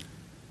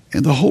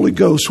 And the Holy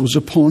Ghost was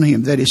upon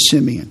him, that is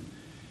Simeon.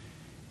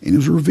 And it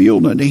was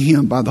revealed unto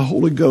him by the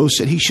Holy Ghost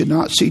that he should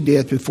not see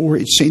death before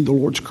he had seen the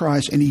Lord's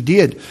Christ. And he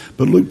did.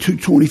 But Luke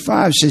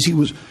 2:25 says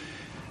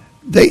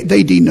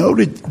they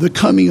denoted the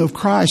coming of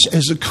Christ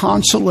as the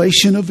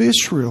consolation of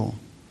Israel.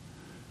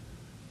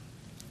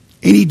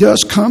 And He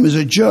does come as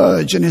a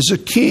judge and as a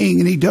king,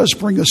 and He does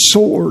bring a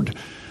sword.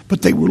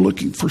 But they were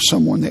looking for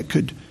someone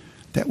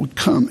that would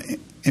come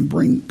and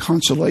bring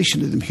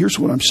consolation to them. Here's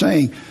what I'm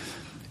saying.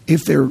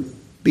 If there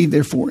be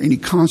therefore any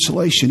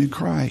consolation in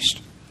Christ,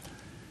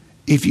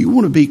 if you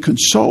want to be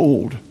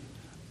consoled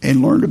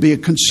and learn to be a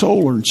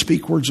consoler and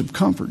speak words of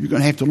comfort, you're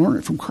going to have to learn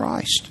it from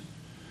Christ.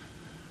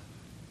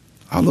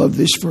 I love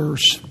this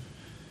verse.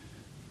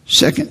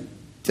 2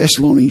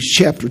 Thessalonians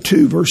chapter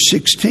 2, verse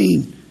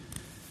 16.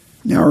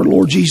 Now our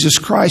Lord Jesus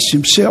Christ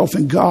Himself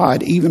and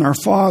God, even our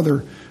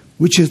Father,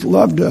 which hath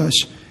loved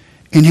us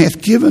and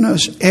hath given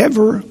us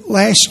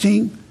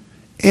everlasting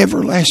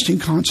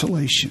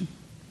consolation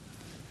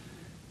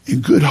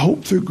and good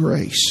hope through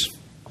grace.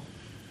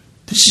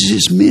 This is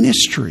His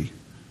ministry.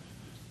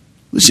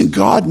 Listen,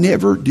 God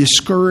never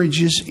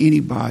discourages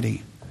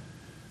anybody.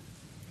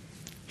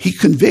 He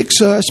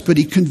convicts us, but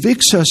He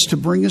convicts us to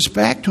bring us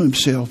back to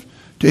Himself,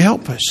 to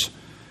help us.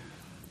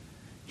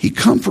 He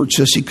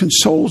comforts us. He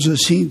consoles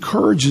us. He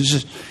encourages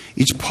us.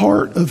 It's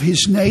part of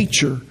His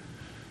nature.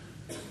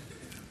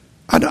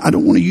 I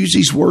don't want to use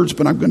these words,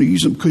 but I'm going to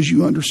use them because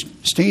you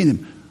understand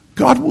them.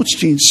 God wants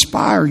to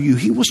inspire you.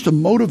 He wants to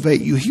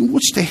motivate you. He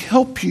wants to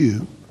help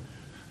you.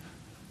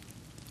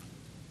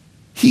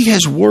 He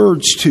has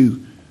words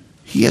to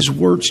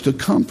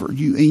comfort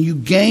you, and you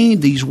gain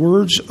these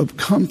words of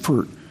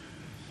comfort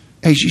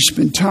as you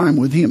spend time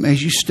with Him,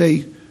 as you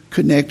stay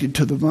connected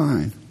to the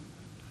vine.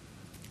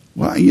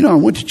 Well, I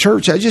went to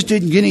church. I just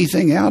didn't get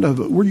anything out of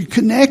it. Were you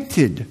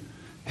connected?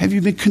 Have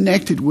you been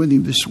connected with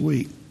Him this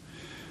week?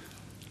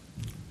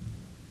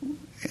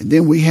 And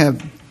then we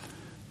have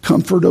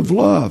comfort of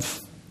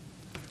love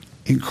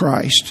in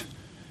Christ.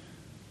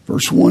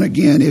 Verse 1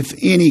 again, if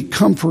any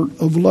comfort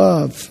of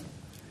love.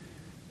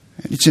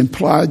 And it's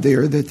implied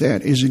there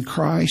that is in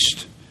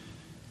Christ.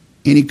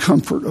 Any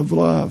comfort of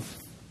love.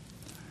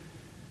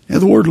 Now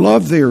the word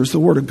love there is the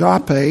word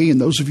agape. And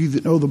those of you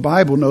that know the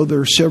Bible know there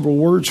are several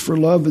words for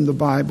love in the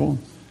Bible.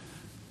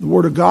 The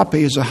word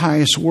agape is the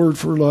highest word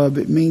for love.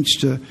 It means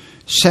to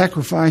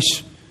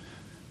sacrifice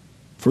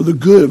for the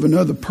good of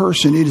another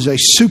person. It is a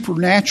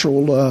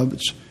supernatural love.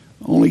 It's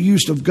only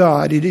used of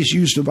God. It is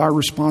used of our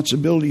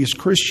responsibility as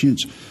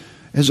Christians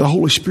as the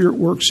Holy Spirit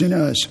works in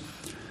us.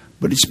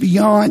 But it's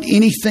beyond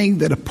anything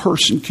that a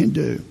person can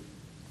do.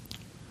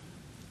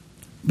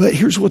 But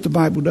here's what the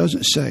Bible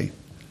doesn't say.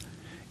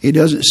 It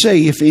doesn't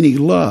say if any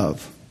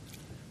love.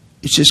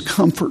 It says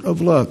comfort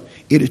of love.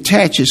 It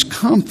attaches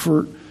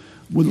comfort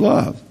with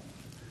love.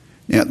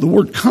 Now, the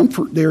word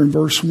comfort there in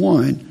verse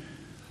 1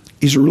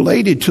 is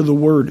related to the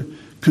word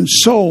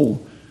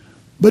console,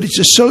 but it's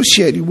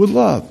associated with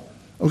love.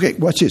 Okay,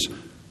 watch this.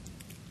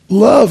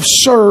 Love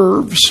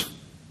serves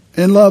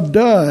and love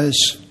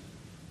does,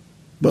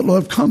 but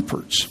love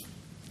comforts.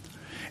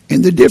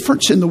 And the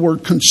difference in the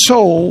word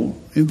console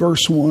in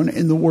verse 1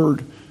 and the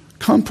word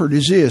comfort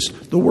is this.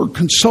 The word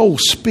console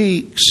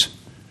speaks,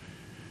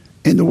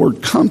 and the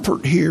word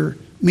comfort here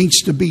means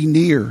to be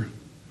near.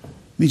 It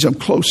means I'm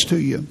close to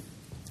you.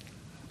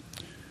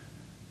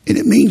 And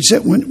it means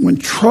that when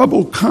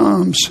trouble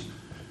comes,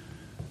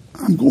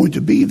 I'm going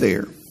to be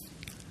there.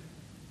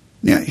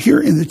 Now, here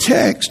in the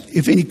text,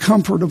 if any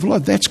comfort of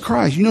love, that's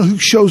Christ. You know who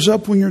shows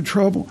up when you're in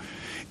trouble?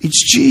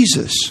 It's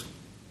Jesus.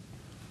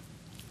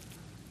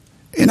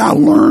 And I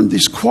learned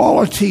this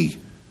quality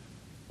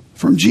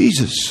from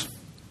Jesus.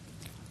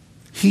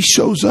 He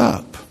shows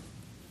up.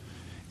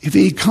 If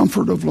any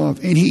comfort of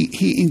love. And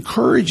he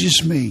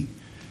encourages me.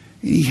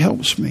 And He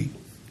helps me.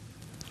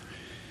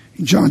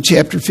 In John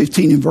chapter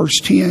 15 and verse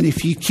 10,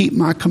 if you keep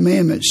my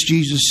commandments,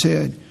 Jesus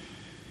said,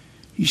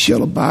 you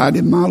shall abide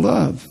in my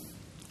love.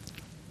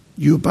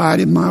 You abide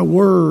in my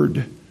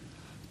word.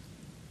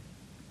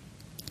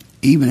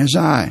 Even as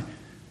I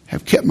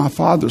have kept my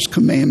Father's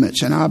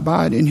commandments and I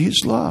abide in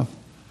His love.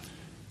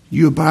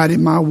 You abide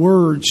in my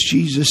words,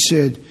 Jesus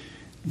said,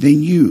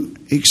 then you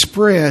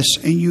express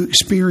and you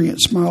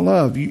experience my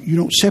love. You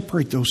don't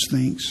separate those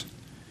things.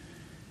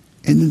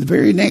 And in the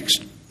very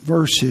next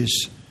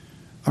verses,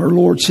 our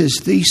Lord says,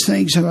 these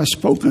things have I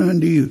spoken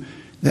unto you,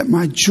 that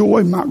my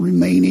joy might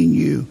remain in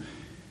you,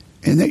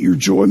 and that your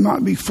joy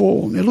might be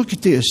full. Now look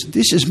at this.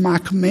 This is my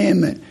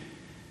commandment,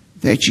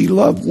 that ye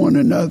love one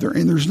another.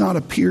 And there's not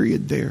a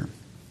period there.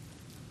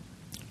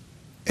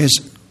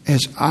 As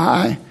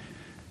I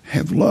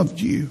have loved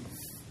you,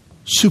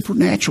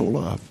 supernatural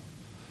love.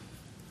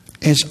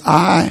 As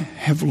I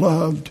have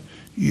loved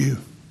you,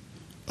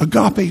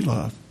 agape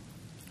love.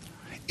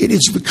 It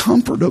is the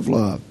comfort of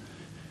love.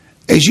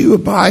 As you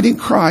abide in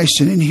Christ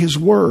and in His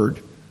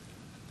Word,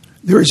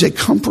 there is a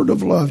comfort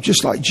of love,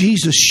 just like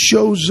Jesus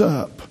shows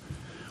up.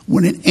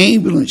 When an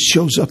ambulance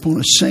shows up on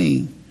a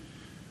scene,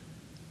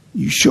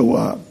 you show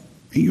up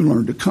and you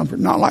learn to comfort.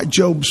 Not like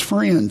Job's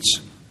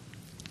friends.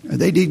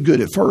 They did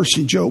good at first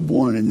in Job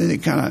 1, and then they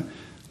kind of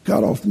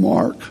got off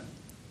mark.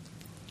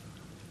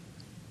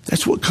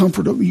 That's what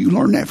comfort of you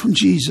learn that from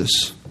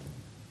Jesus.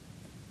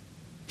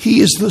 He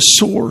is the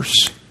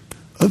source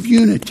of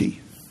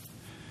unity.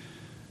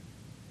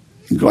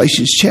 In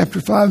Galatians chapter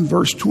 5 and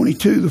verse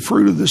 22, the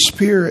fruit of the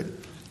Spirit,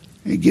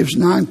 it gives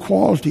 9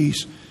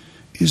 qualities,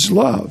 is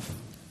love.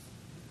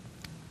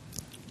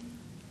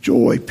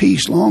 Joy,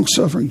 peace,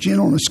 long-suffering,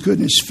 gentleness,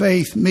 goodness,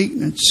 faith,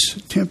 meekness,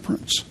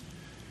 temperance.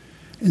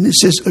 And it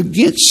says,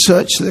 against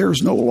such there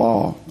is no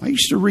law. I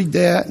used to read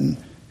that, and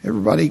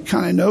everybody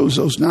kind of knows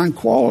those 9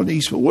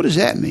 qualities, but what does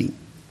that mean?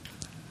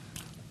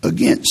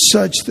 Against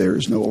such there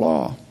is no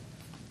law.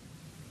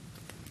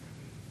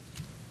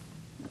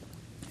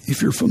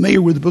 If you're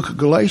familiar with the book of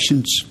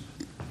Galatians,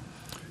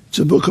 it's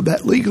a book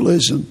about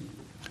legalism,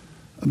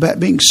 about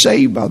being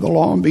saved by the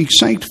law and being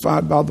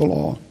sanctified by the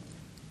law.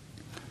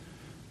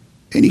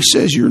 And he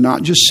says you're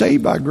not just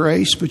saved by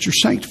grace, but you're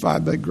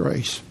sanctified by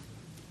grace.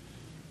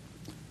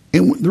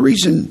 And the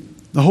reason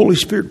the Holy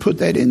Spirit put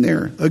that in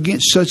there,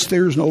 against such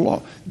there is no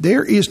law.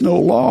 There is no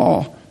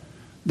law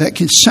that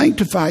can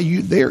sanctify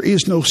you. There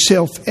is no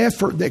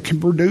self-effort that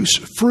can produce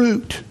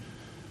fruit.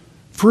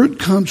 Fruit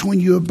comes when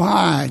you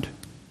abide.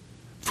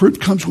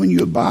 Fruit comes when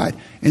you abide.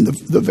 And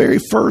the very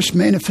first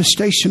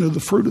manifestation of the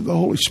fruit of the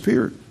Holy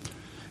Spirit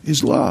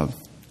is love.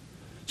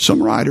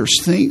 Some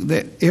writers think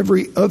that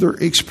every other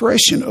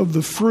expression of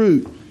the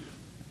fruit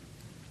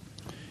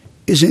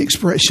is an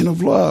expression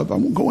of love. I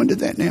won't go into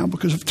that now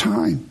because of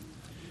time.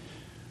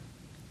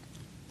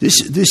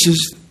 This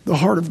is the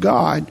heart of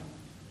God.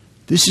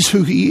 This is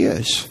who He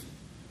is.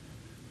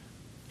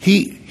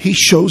 He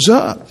shows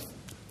up.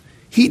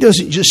 He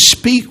doesn't just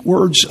speak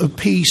words of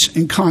peace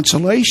and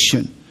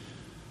consolation,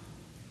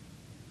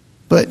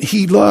 but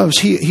He loves,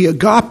 He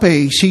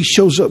agapes, He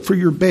shows up for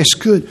your best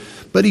good,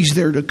 but He's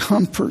there to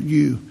comfort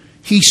you.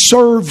 He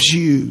serves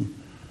you,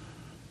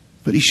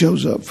 but He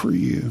shows up for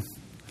you.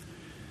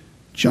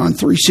 John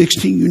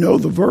 3:16, you know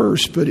the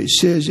verse, but it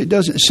says, it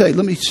doesn't say,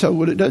 let me tell you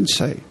what it doesn't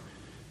say.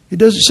 It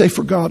doesn't say,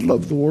 for God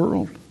loved the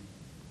world.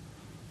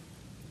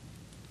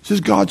 It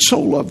says, God so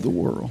loved the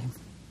world.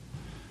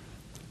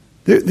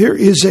 There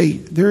is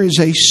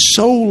a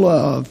soul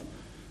love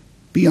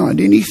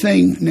beyond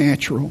anything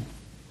natural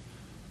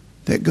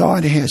that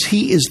God has.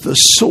 He is the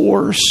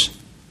source.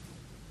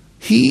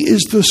 He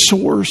is the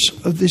source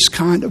of this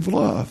kind of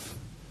love.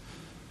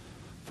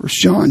 1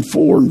 John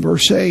 4 and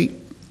verse 8.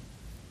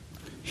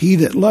 He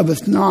that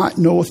loveth not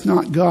knoweth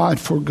not God,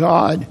 for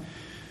God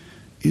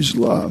is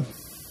love.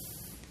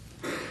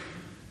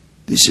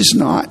 This is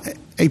not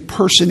a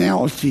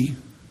personality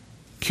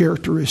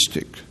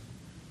characteristic.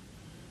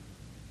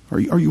 Are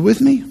you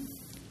with me?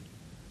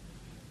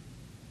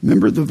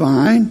 Remember the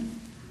vine?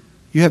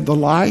 You have the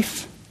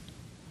life.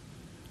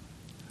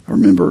 I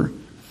remember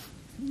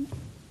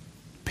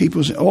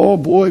people say, oh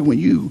boy, when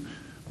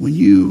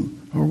you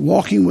are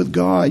walking with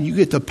God, you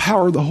get the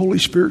power of the Holy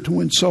Spirit to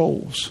win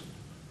souls.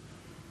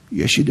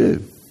 Yes, you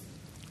do.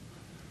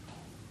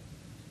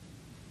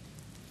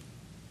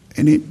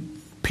 And it,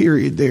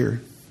 period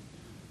there.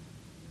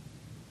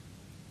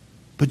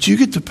 But you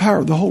get the power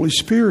of the Holy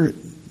Spirit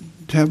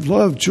to have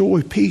love,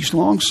 joy, peace,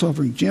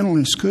 long-suffering,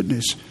 gentleness,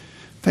 goodness,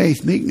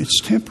 faith, meekness,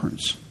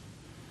 temperance.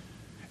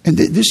 And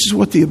this is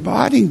what the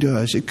abiding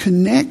does. It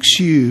connects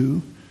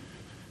you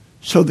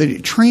so that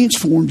it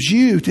transforms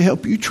you to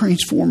help you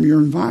transform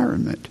your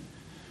environment.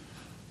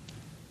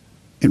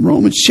 In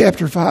Romans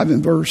chapter 5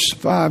 and verse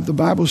 5, the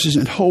Bible says,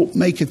 and hope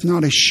maketh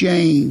not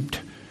ashamed.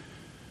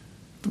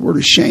 The word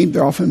ashamed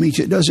often means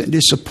it doesn't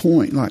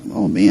disappoint. Like,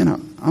 oh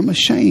man, I'm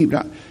ashamed.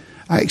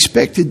 I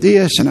expected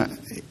this and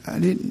I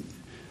didn't.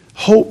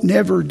 Hope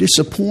never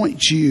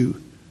disappoints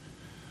you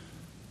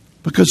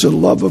because the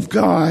love of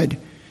God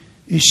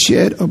is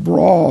shed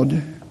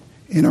abroad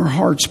in our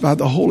hearts by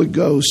the Holy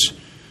Ghost,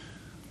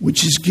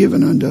 which is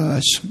given unto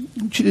us.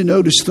 I want you to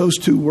notice those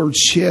two words,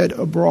 shed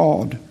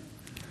abroad.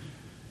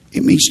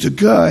 It means to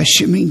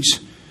gush. It means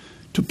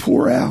to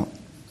pour out.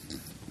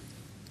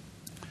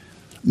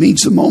 It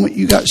means the moment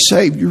you got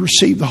saved, you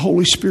received the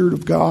Holy Spirit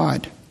of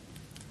God.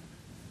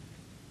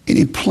 And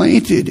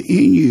implanted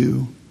in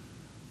you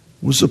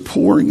was a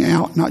pouring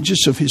out, not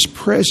just of His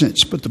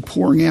presence, but the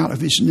pouring out of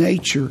His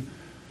nature.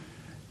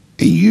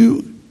 And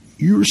you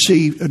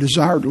received a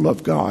desire to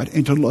love God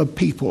and to love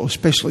people,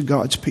 especially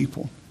God's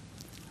people.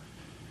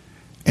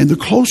 And the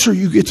closer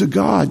you get to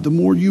God, the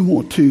more you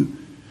want to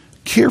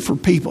care for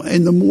people.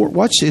 And the more,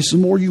 watch this, the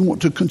more you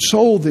want to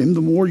console them,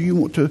 the more you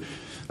want to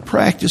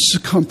practice the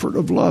comfort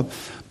of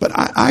love. But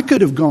I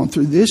could have gone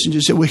through this and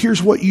just said, well,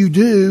 here's what you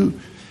do.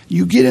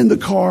 You get in the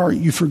car,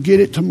 you forget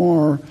it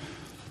tomorrow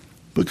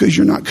because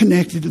you're not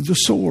connected to the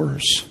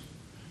source.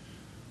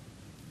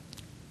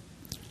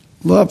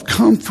 Love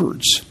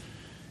comforts.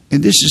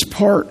 And this is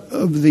part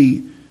of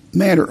the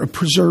matter of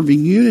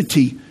preserving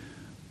unity.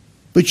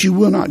 But you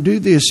will not do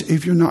this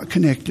if you're not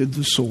connected to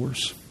the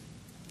source.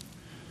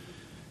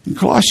 In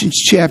Colossians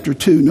chapter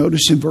 2,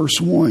 notice in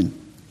verse 1,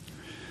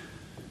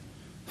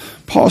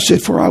 Paul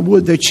said, for I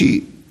would that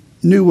ye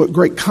knew what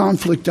great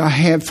conflict I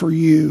have for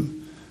you,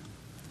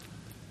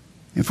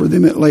 and for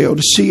them at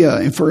Laodicea,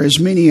 and for as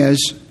many as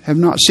have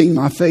not seen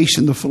my face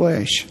in the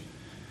flesh,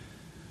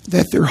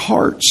 that their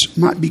hearts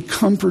might be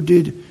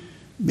comforted,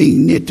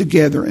 being knit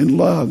together in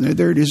love. Now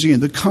there it is again,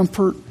 the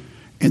comfort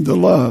and the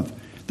love.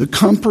 The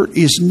comfort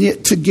is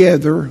knit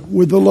together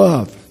with the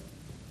love.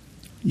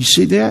 You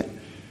see that?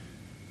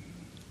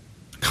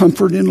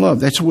 Comfort and love.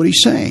 That's what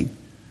he's saying.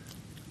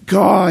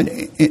 God,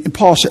 and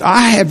Paul said,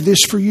 I have this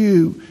for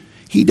you.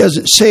 He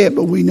doesn't say it,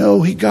 but we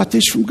know he got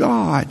this from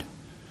God.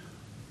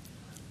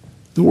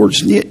 The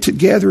words knit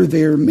together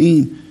there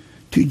mean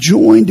to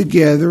join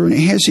together, and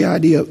it has the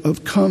idea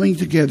of coming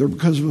together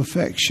because of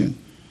affection.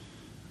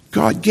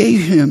 God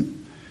gave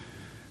him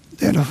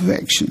that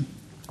affection.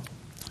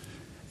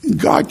 And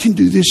God can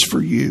do this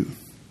for you.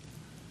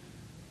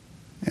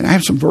 And I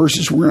have some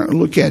verses we're going to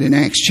look at in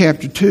Acts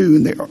chapter 2,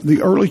 and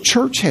the early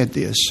church had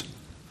this.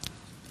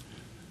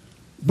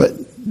 But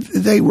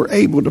they were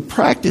able to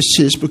practice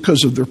this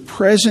because of their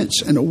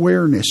presence and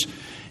awareness.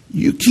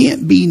 You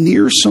can't be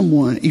near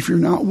someone if you're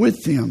not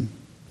with them.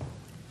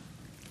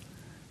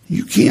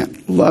 You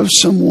can't love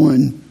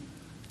someone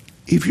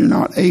if you're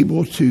not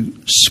able to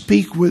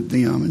speak with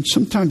them. And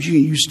sometimes you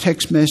can use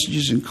text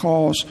messages and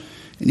calls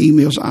and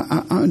emails.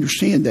 I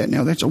understand that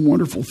now. That's a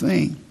wonderful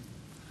thing.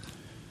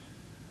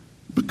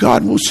 But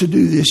God wants to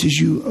do this as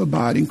you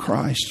abide in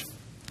Christ.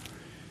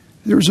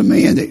 There was a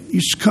man that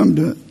used to come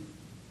to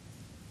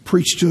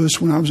preach to us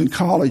when I was in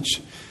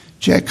college,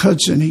 Jack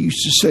Hudson. He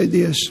used to say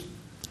this: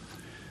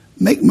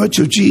 make much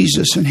of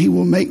Jesus and he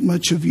will make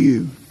much of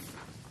you.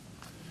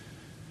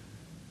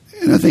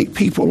 And I think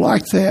people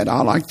like that.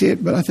 I liked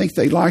it, but I think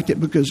they liked it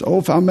because,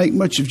 if I make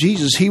much of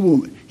Jesus, he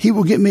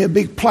will get me a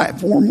big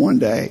platform one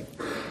day.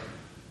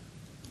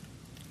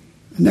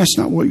 And that's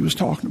not what he was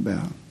talking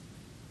about.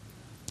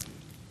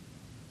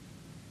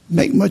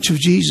 Make much of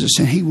Jesus,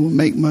 and he will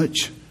make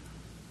much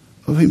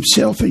of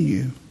himself in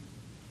you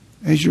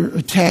as you're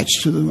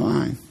attached to the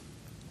vine.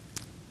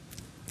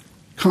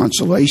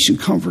 Consolation,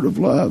 comfort of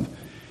love.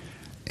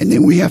 And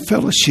then we have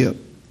fellowship.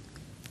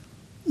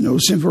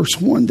 Notice in verse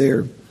 1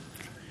 there,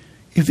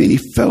 if any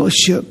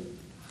fellowship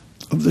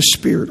of the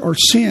Spirit, or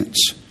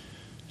since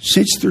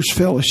there's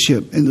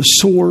fellowship, and the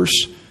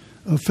source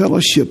of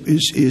fellowship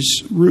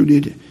is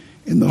rooted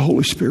in the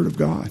Holy Spirit of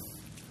God.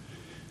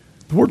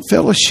 The word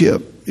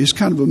fellowship is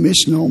kind of a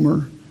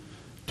misnomer.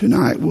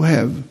 Tonight we'll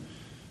have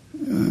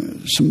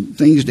some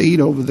things to eat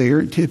over there,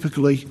 and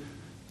typically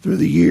through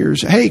the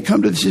years, hey,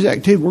 come to this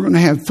activity. We're going to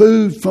have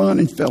food, fun,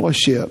 and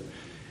fellowship.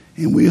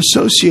 And we're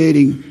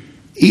associating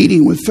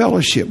eating with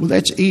fellowship. Well,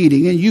 that's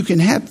eating, and you can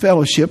have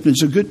fellowship, and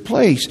it's a good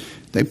place.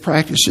 They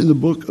practice in the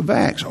book of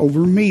Acts over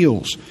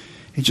meals.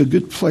 It's a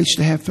good place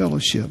to have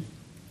fellowship.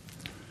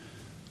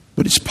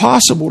 But it's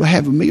possible to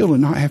have a meal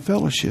and not have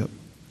fellowship.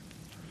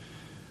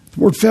 The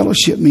word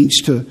fellowship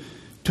means to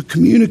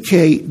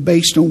communicate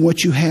based on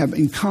what you have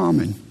in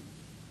common.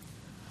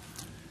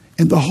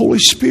 And the Holy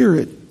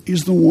Spirit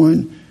is the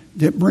one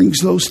that brings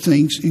those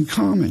things in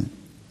common.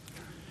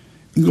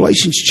 In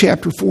Galatians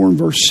chapter 4 and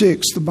verse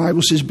 6, the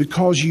Bible says,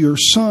 because you are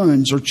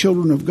sons or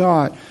children of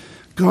God,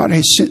 God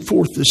has sent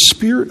forth the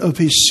Spirit of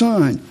His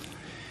Son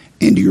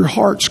into your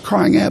hearts,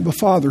 crying, Abba,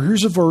 Father.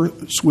 Here's a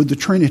verse with the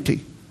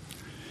Trinity.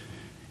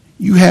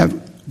 You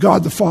have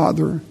God the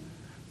Father,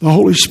 the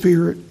Holy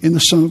Spirit, and the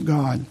Son of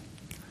God.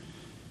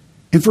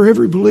 And for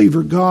every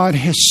believer, God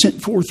has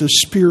sent forth the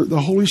Spirit,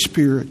 the Holy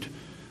Spirit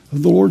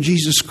of the Lord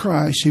Jesus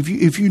Christ.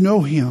 If you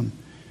know Him,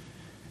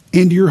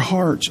 into your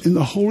hearts, and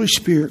the Holy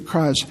Spirit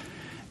cries,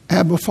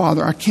 Abba,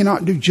 Father. I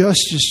cannot do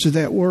justice to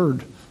that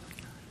word.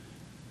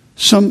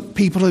 Some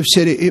people have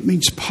said it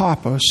means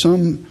Papa.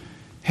 Some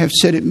have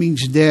said it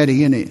means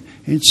Daddy.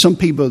 And some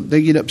people,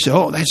 they get up and say,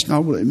 oh, that's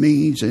not what it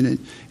means. And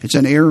it's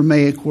an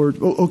Aramaic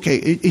word. Okay,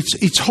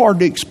 it's hard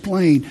to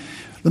explain.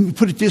 Let me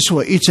put it this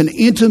way. It's an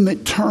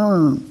intimate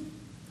term.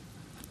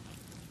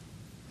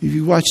 If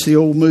you watch the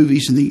old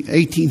movies in the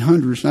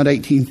 1800s, not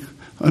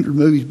 1800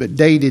 movies, but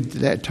dated to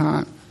that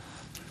time,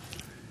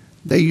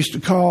 they used to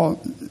call,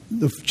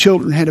 the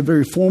children had a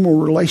very formal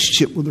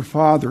relationship with their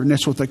father, and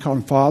that's what they called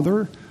him,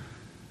 Father.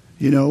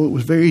 You know, it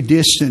was very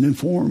distant and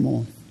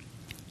formal.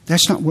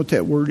 That's not what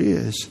that word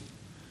is.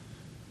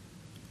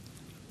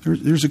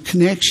 There's a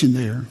connection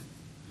there.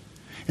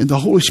 And the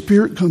Holy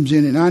Spirit comes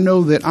in, and I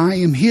know that I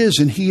am His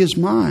and He is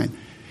mine.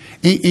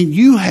 And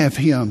you have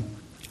Him,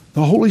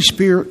 the Holy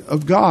Spirit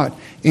of God.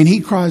 And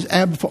He cries,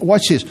 Abba,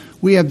 watch this.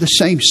 We have the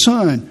same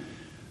Son,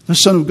 the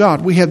Son of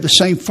God. We have the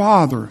same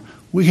Father.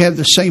 We have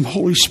the same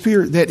Holy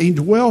Spirit that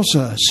indwells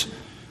us.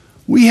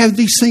 We have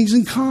these things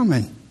in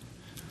common.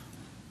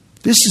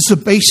 This is the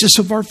basis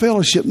of our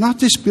fellowship, not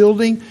this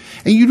building.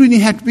 And you don't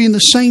even have to be in the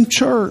same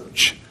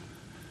church.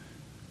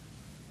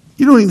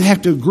 You don't even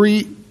have to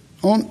agree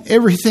on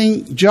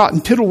everything jot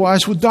and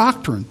tittle-wise with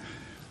doctrine.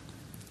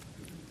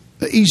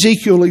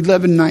 Ezekiel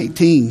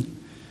 11:19.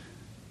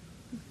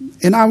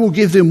 And I will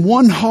give them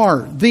one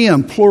heart,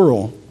 them,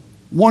 plural,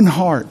 one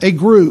heart, a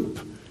group.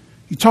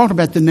 You talk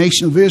about the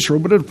nation of Israel,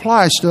 but it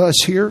applies to us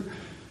here.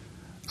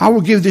 I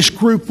will give this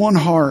group one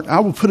heart.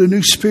 I will put a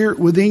new spirit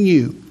within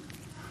you.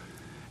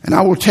 And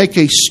I will take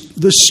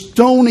the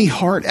stony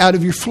heart out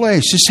of your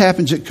flesh. This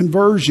happens at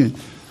conversion.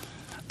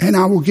 And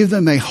I will give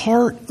them a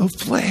heart of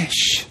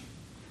flesh.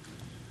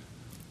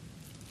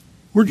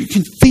 Where you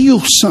can feel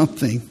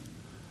something.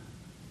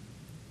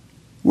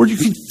 Where you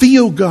can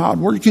feel God.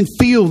 Where you can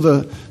feel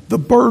the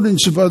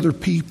burdens of other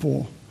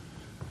people.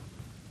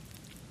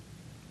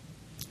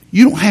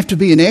 You don't have to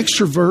be an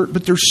extrovert,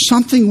 but there's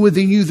something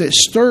within you that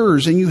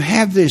stirs, and you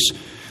have this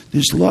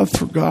love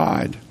for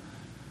God.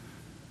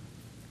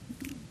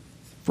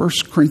 1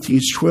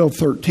 Corinthians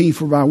 12:13,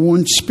 for by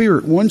one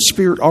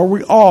Spirit are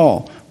we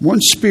all,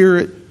 one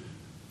Spirit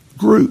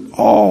group,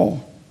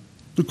 all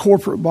the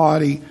corporate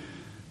body,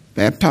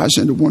 baptized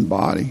into one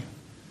body.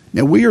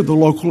 Now we are the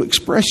local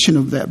expression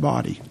of that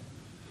body.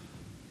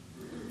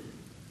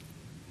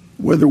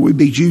 Whether we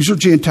be Jews or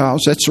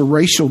Gentiles, that's a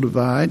racial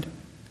divide.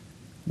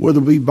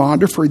 Whether we be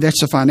bond or free,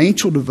 that's a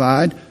financial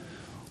divide.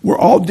 We're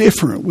all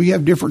different. We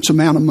have different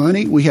amount of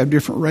money. We have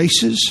different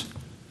races.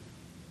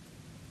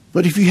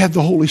 But if you have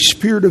the Holy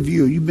Spirit of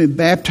you, you've been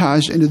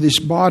baptized into this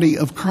body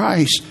of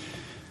Christ,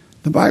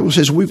 the Bible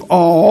says we've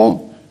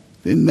all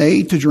been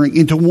made to drink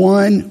into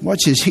one,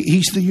 watch this,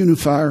 He's the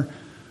unifier,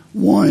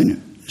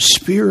 one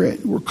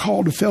Spirit. We're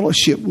called to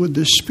fellowship with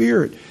the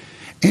Spirit.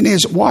 And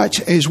as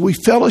we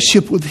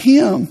fellowship with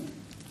Him,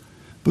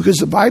 because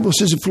the Bible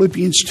says in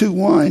Philippians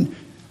 2:1,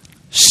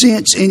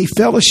 since any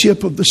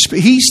fellowship of the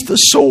Spirit, He's the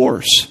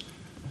source.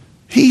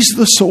 He's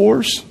the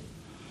source.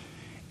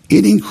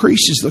 It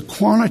increases the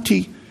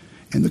quantity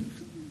and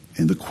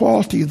the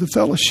quality of the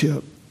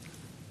fellowship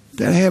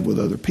that I have with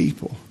other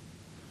people.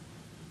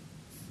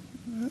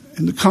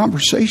 And the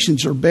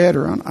conversations are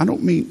better. I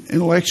don't mean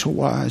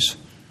intellectual-wise.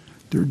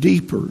 They're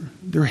deeper.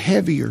 They're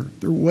heavier.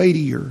 They're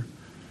weightier.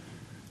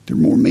 They're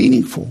more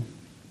meaningful.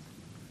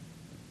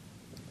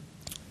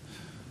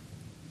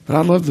 But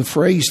I love the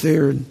phrase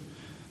there in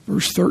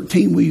verse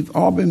 13, we've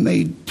all been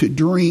made to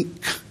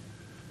drink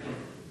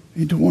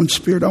into one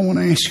spirit. I want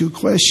to ask you a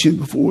question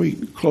before we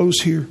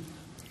close here.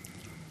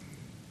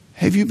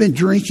 Have you been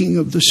drinking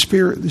of the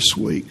Spirit this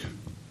week?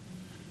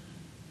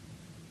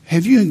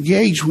 Have you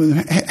engaged with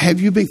Him?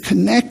 Have you been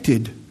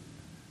connected?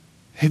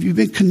 Have you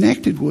been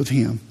connected with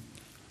Him?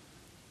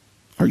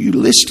 Are you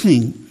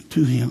listening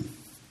to Him?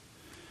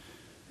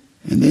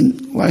 And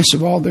then last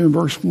of all there in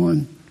verse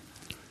 1,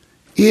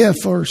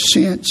 if or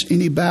since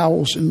any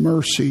bowels and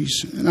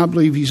mercies, and I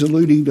believe he's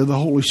alluding to the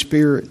Holy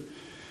Spirit.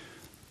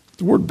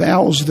 The word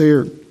bowels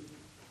there,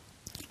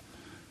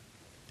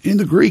 in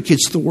the Greek,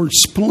 it's the word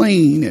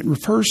spleen. It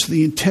refers to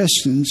the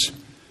intestines.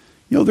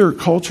 You know, there are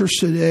cultures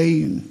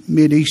today in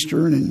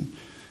Mid-Eastern and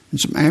in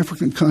some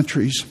African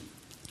countries.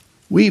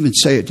 We even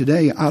say it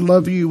today, I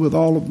love you with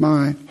all of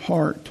my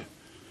heart.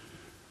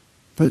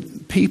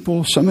 But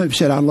people, some have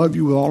said, I love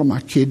you with all of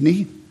my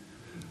kidney.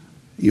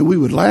 You know, we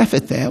would laugh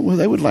at that. Well,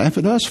 they would laugh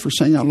at us for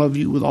saying, I love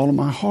you with all of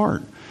my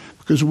heart.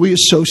 Because we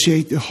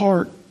associate the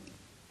heart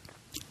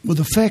with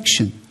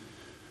affection.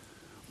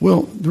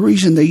 Well, the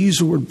reason they use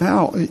the word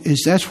bowel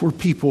is that's where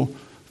people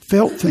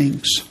felt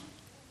things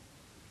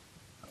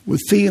with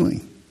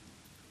feeling.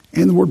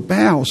 And the word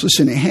bowels,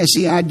 listen, it has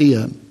the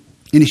idea, and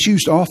it's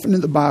used often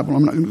in the Bible,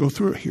 I'm not going to go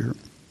through it here,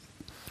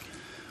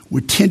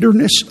 with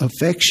tenderness,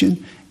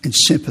 affection, and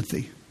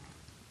sympathy.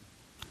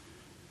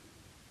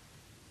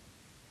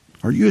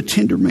 Are you a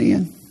tender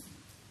man?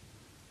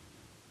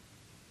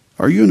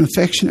 Are you an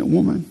affectionate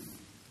woman?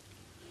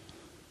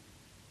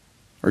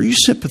 Are you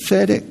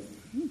sympathetic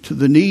to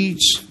the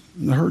needs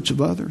and the hurts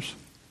of others?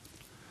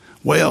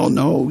 Well,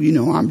 no, you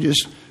know, I'm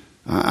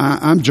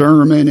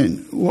German.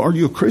 And well, are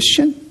you a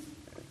Christian?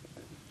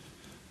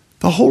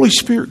 The Holy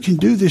Spirit can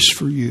do this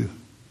for you.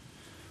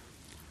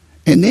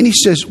 And then he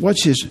says,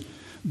 what's his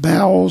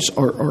bowels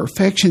or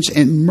affections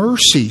and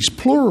mercies,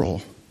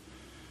 plural.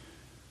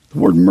 The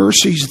word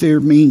mercies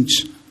there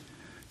means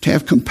to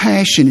have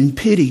compassion and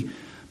pity,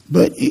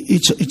 but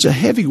it's a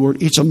heavy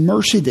word. It's a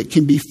mercy that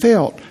can be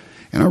felt.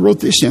 And I wrote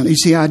this down.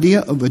 It's the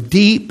idea of a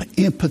deep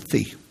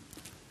empathy.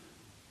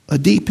 A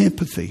deep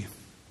empathy.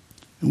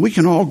 And we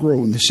can all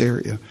grow in this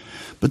area.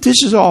 But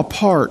this is all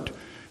part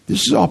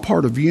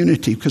of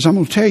unity. Because I'm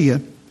going to tell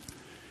you,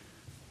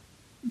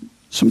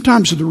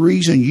 sometimes the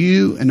reason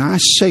you and I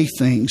say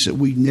things that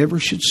we never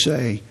should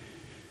say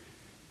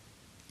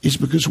is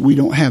because we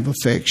don't have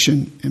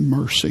affection and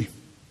mercy.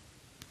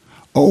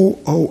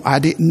 Oh, I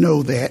didn't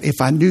know that. If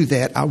I knew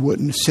that, I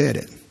wouldn't have said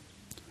it.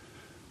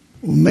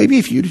 Well, maybe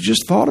if you'd have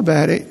just thought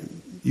about it,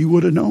 you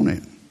would have known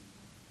it.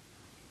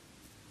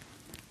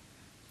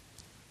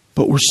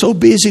 But we're so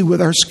busy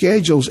with our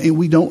schedules and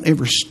we don't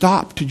ever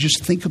stop to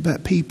just think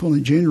about people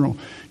in general.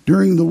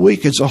 During the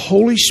week, as the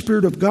Holy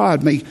Spirit of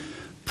God may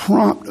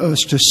prompt us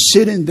to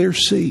sit in their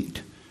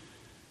seat.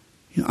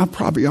 You know, I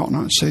probably ought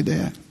not say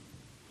that.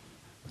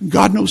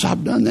 God knows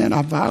I've done that.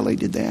 I've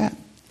violated that.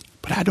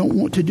 But I don't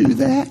want to do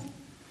that.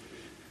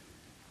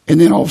 And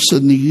then all of a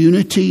sudden the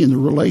unity and the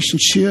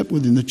relationship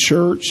within the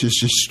church is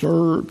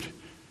disturbed.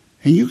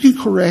 And you can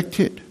correct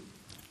it.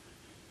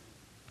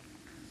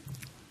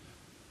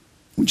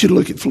 I want you to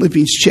look at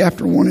Philippians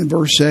chapter 1 and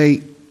verse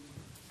 8.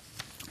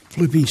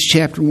 Philippians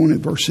chapter 1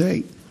 and verse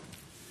 8.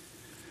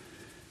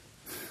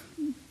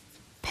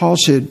 Paul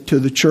said to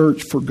the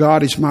church, for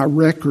God is my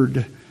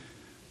record.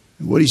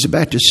 What he's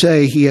about to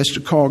say, he has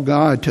to call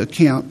God to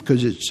account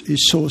because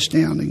it's so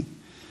astounding.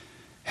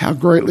 How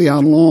greatly I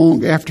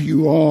long after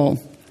you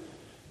all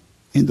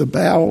in the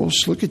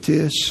bowels. Look at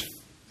this.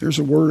 There's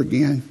a word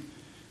again.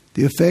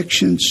 The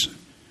affections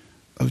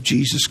of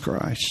Jesus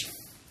Christ.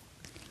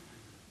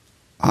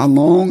 I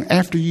long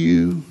after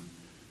you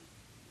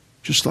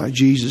just like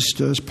Jesus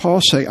does.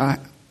 Paul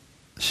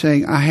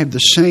saying I have the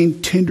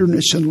same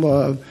tenderness and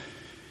love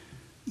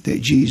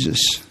that Jesus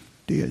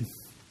did.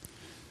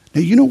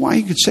 Now, you know why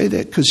he could say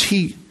that? Because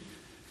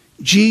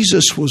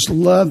Jesus was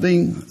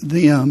loving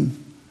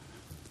them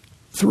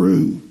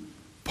through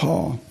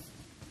Paul.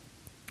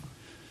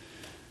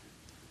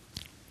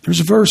 There's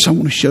a verse I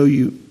want to show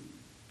you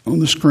on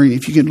the screen.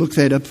 If you can look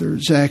that up there,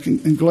 Zach,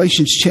 in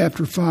Galatians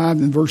chapter 5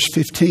 and verse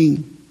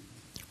 15.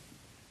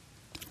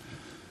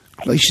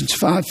 Galatians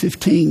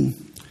 5:15.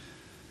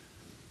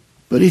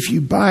 But if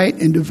you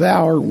bite and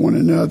devour one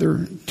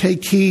another,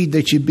 take heed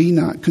that you be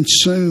not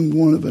consumed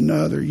one of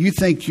another. You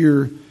think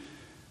you're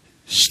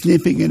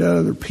snipping at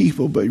other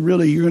people, but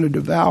really you're going to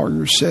devour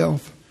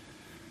yourself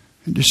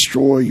and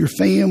destroy your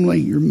family,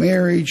 your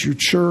marriage, your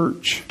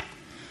church.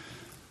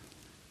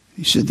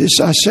 He said, this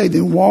I say,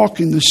 then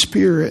walk in the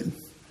Spirit.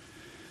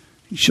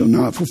 You shall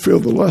not fulfill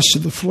the lust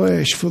of the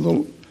flesh, for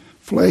the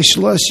flesh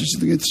lusts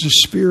against the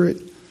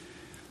Spirit,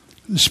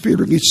 the Spirit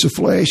against the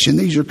flesh, and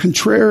these are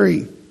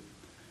contrary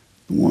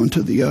one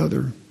to the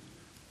other,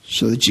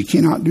 so that you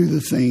cannot do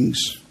the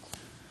things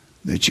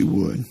that you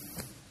would.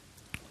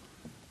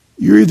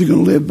 You're either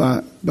going to live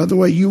by the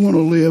way you want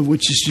to live,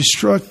 which is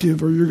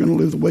destructive, or you're going to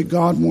live the way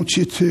God wants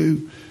you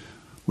to,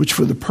 which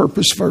for the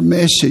purpose of our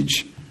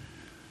message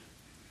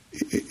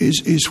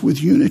is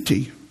with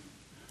unity.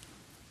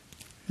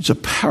 It's a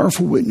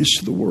powerful witness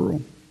to the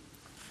world.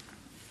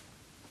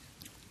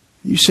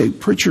 You say,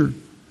 preacher,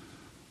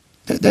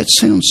 that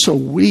sounds so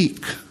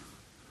weak.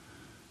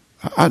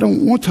 I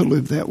don't want to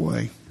live that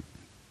way.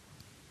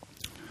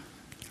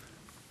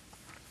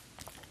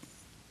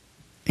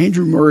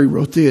 Andrew Murray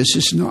wrote this.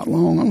 This is not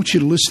long. I want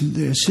you to listen to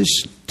this.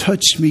 This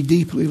touched me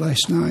deeply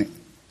last night.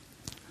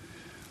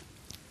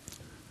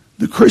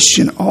 The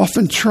Christian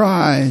often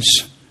tries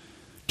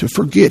to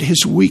forget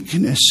his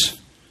weakness,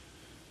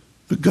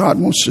 but God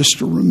wants us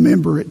to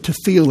remember it, to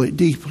feel it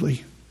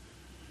deeply.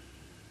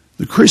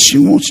 The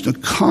Christian wants to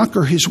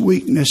conquer his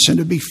weakness and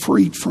to be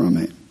freed from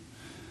it.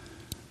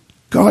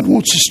 God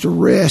wants us to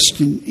rest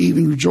and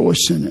even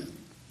rejoice in it.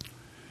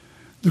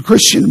 The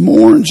Christian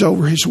mourns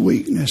over his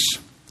weakness.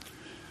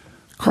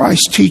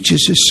 Christ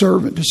teaches his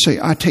servant to say,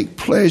 I take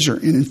pleasure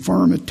in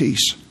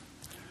infirmities,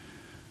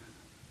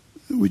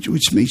 which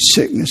means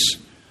sickness.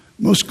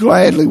 Most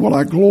gladly will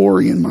I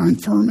glory in my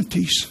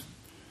infirmities.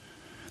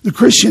 The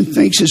Christian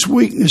thinks his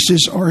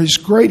weaknesses are his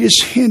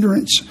greatest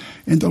hindrance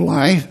in the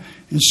life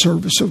and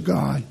service of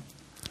God.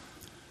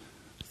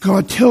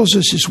 God tells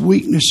us his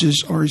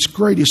weaknesses are his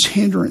greatest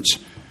hindrance.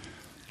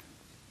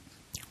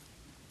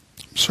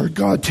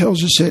 God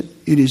tells us that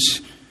it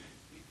is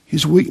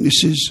his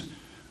weaknesses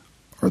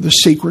are the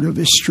secret of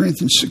his strength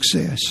and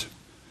success.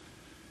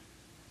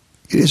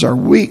 It is our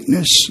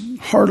weakness,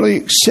 hardly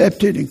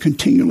accepted and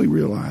continually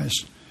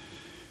realized,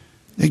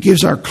 that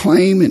gives our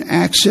claim and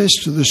access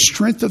to the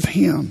strength of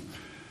him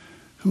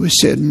who has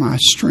said, my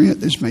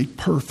strength is made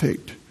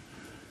perfect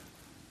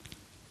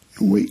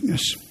in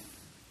weakness.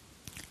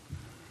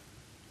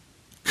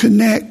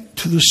 Connect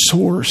to the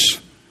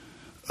source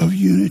of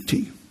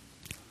unity.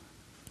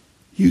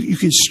 You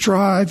can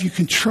strive, you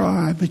can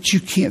try, but you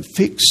can't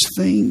fix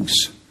things.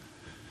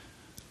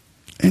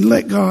 And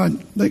let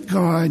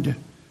God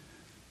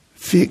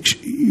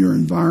fix your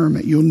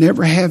environment. You'll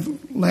never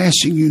have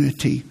lasting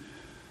unity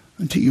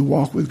until you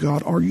walk with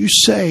God. Are you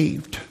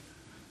saved?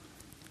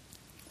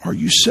 Are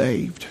you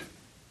saved?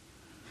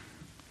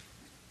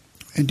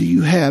 And do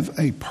you have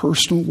a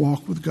personal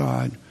walk with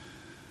God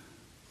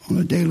on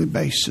a daily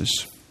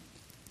basis?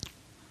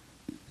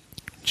 I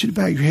want you to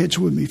bow your heads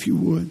with me if you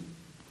would.